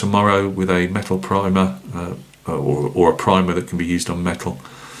primed tomorrow with a metal primer, or a primer that can be used on metal.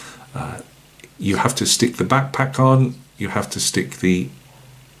 You have to stick the backpack on. You have to stick the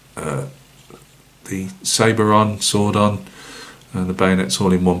sabre on, sword on, and the bayonets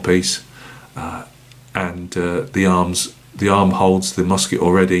all in one piece. And the arm holds the musket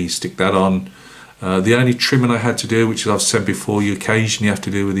already. Stick that on. The only trimming I had to do, which I've said before, you occasionally have to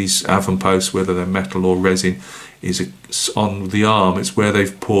do with these Avonposts, whether they're metal or resin, is on the arm. It's where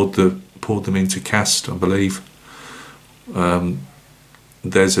they've poured them into cast, I believe.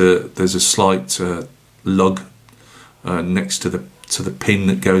 There's a slight lug next to the pin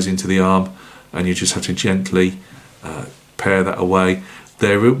that goes into the arm, and you just have to gently pare that away.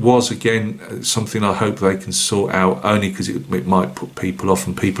 There it was, again, something I hope they can sort out, only because it might put people off,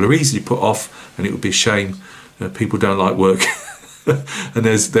 and people are easily put off, and it would be a shame. People don't like work. And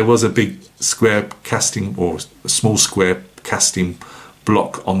there was a big square casting, or a small square casting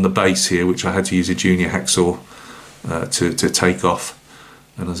block on the base here, which I had to use a junior hacksaw to take off.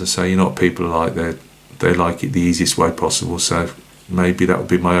 And as I say, you know what people are like, they like it the easiest way possible, so maybe that would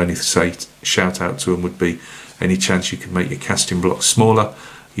be my only shout out to them, would be any chance you can make your casting block smaller,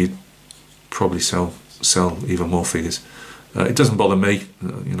 you'd probably sell even more figures. It doesn't bother me,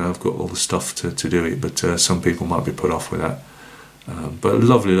 you know, I've got all the stuff to do it, but some people might be put off with that. But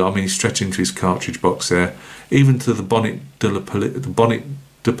lovely, I mean, he's stretching into his cartridge box there, even to the bonnet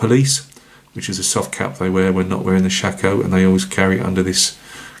de police, which is a soft cap they wear when not wearing the shako, and they always carry it under this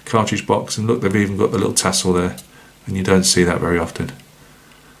cartridge box. And look, they've even got the little tassel there, and you don't see that very often.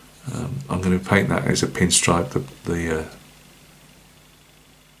 I'm going to paint that as a pinstripe, the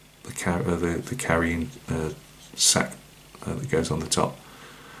carrying sack that goes on the top.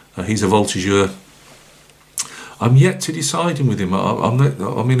 He's a voltigeur. I'm yet to deciding with him. I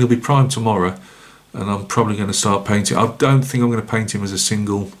mean, he'll be primed tomorrow, and I'm probably going to start painting. I don't think I'm going to paint him as a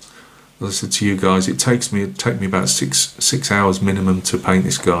single. As I said to you guys, it'd take me about six hours minimum to paint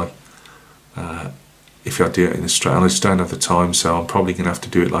this guy. If I do it in a straight, I just don't have the time, so I'm probably going to have to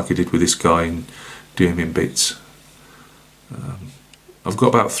do it like I did with this guy and do him in bits. I've got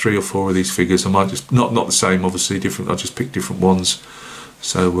about 3 or 4 of these figures. I might just not the same, obviously, different. I'll just pick different ones.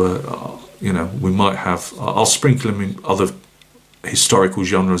 So you know, we might have. I'll sprinkle them in other historical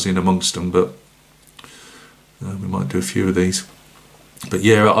genres in amongst them, but we might do a few of these. But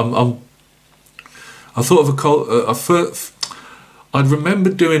yeah, I thought of I'd remember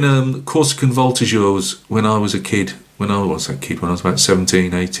doing Corsican voltigeurs when I was a kid. When I was about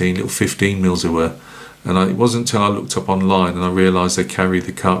 17, 18, little 15 mils they were. And it wasn't until I looked up online and I realised they carried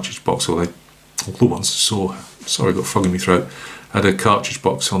the cartridge box, or all the ones I saw, sorry, I got a frog in my throat, had a cartridge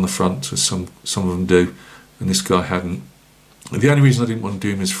box on the front, as some of them do, and this guy hadn't. The only reason I didn't want to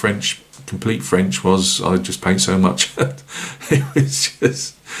do him as French, complete French, was I just paint so much. It was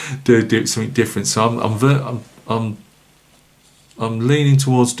just do something different. So I'm leaning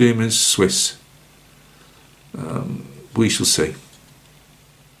towards doing him as Swiss. We shall see.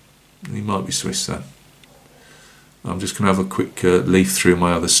 He might be Swiss though. I'm just going to have a quick leaf through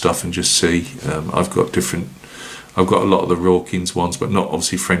my other stuff and just see. I've got a lot of the Rawkins ones, but not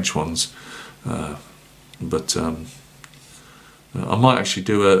obviously French ones. But I might actually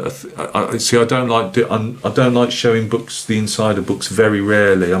do see. I don't like showing books, the inside of books, very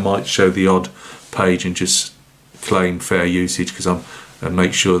rarely. I might show the odd page and just claim fair usage, because and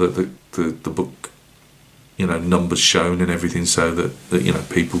make sure that the book, you know, numbers shown and everything, so that you know,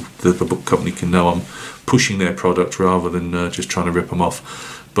 people, the book company can know I'm pushing their product rather than just trying to rip them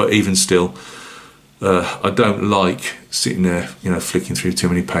off. But even still, I don't like sitting there, you know, flicking through too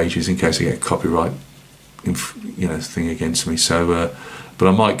many pages in case I get copyright, you know, thing against me. So but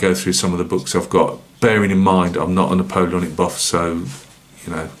I might go through some of the books I've got, bearing in mind I'm not a Napoleonic buff, so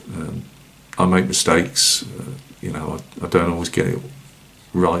you know, I make mistakes, you know, I don't always get it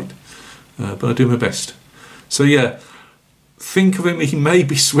right, but I do my best. So yeah, think of him, he may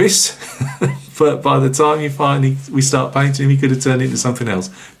be Swiss, but by the time we start painting him, he could have turned into something else,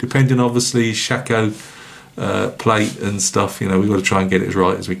 depending obviously his shako plate and stuff. You know, we've got to try and get it as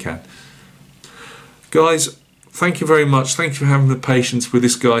right as we can. Guys, thank you very much. Thank you for having the patience with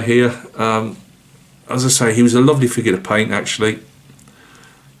this guy here. As I say, he was a lovely figure to paint, actually.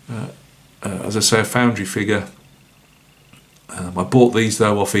 As I say, a foundry figure. I bought these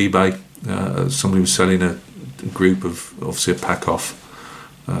though off eBay. Somebody was selling a group of, obviously a pack off,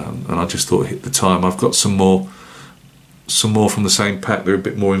 and I just thought, hit the time. I've got some more from the same pack. They're a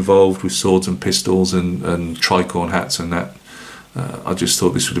bit more involved with swords and pistols and tricorn hats and that. I just thought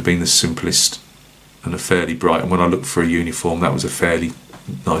this would have been the simplest and a fairly bright, and when I looked for a uniform, that was a fairly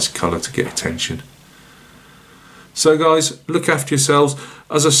nice colour to get attention. So guys, look after yourselves.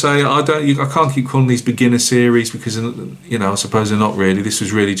 As I say, I can't keep calling these beginner series, because, you know, I suppose they're not really. This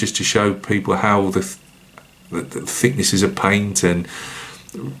was really just to show people how the thicknesses of paint, and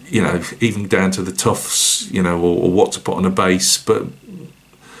you know, even down to the tufts, you know, or what to put on a base. But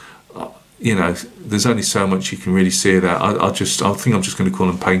you know, there's only so much you can really see of that. I think I'm just going to call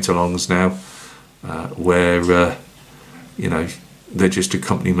them paint-alongs now, where you know, they're just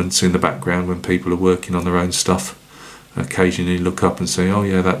accompaniments in the background when people are working on their own stuff. Occasionally look up and say, oh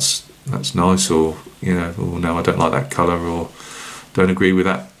yeah, that's nice, or you know, oh no, I don't like that colour, or don't agree with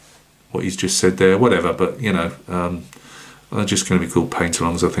that, what he's just said there, whatever. But you know, they're just going to be called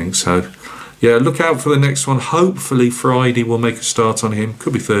paint-alongs, I think. So yeah, look out for the next one. Hopefully Friday we'll make a start on him.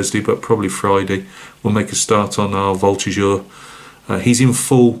 Could be Thursday, but probably Friday we'll make a start on our Voltigeur. He's in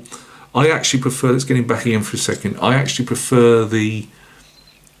full. I actually prefer, let's get him back again for a second, I actually prefer the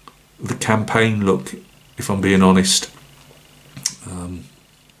campaign look, if I'm being honest.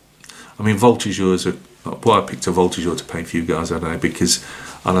 I mean, Voltigeurs are, why I picked a Voltigeur to paint for you guys, I don't know, because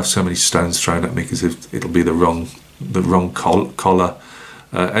I'll have so many stones thrown at me because it'll be the wrong collar.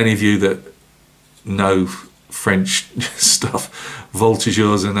 Any of you that know French stuff,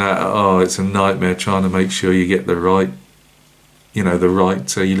 Voltigeurs and that, oh, it's a nightmare trying to make sure you get the right, you know, the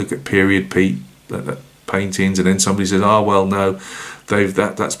right. You look at period paintings, and then somebody says, oh well, no,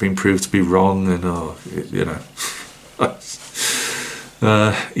 that's been proved to be wrong, and oh, you know.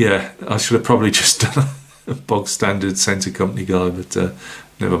 Yeah, I should have probably just done a bog standard centre company guy, but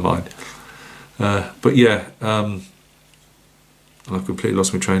never mind. But yeah, I've completely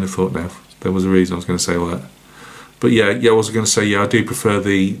lost my train of thought now. There was a reason I was going to say all that. But yeah, I was going to say, yeah, I do prefer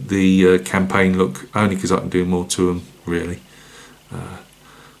the campaign look, only because I can do more to them, really.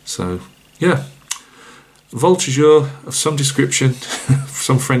 So yeah, Voltigeur of some description,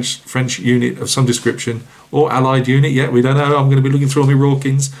 some French unit of some description, or Allied unit, yeah, we don't know. I'm going to be looking through all my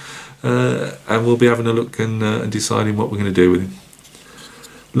Rawkins, and we'll be having a look and deciding what we're going to do with him.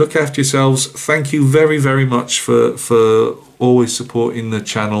 Look after yourselves. Thank you very, very much for always supporting the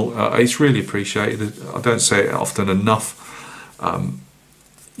channel. It's really appreciated. I don't say it often enough.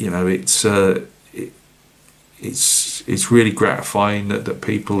 You know, it's really gratifying that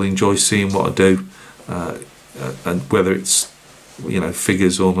people enjoy seeing what I do, and whether it's, you know,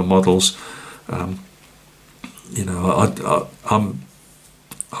 figures or my models. You know,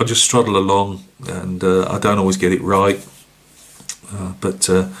 I just struggle along, and I don't always get it right, but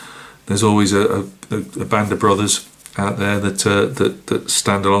there's always a band of brothers out there that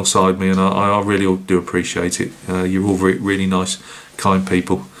stand alongside me, and I really do appreciate it. You're all really nice, kind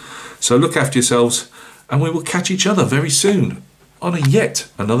people. So look after yourselves, and we will catch each other very soon on yet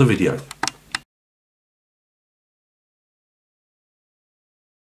another video.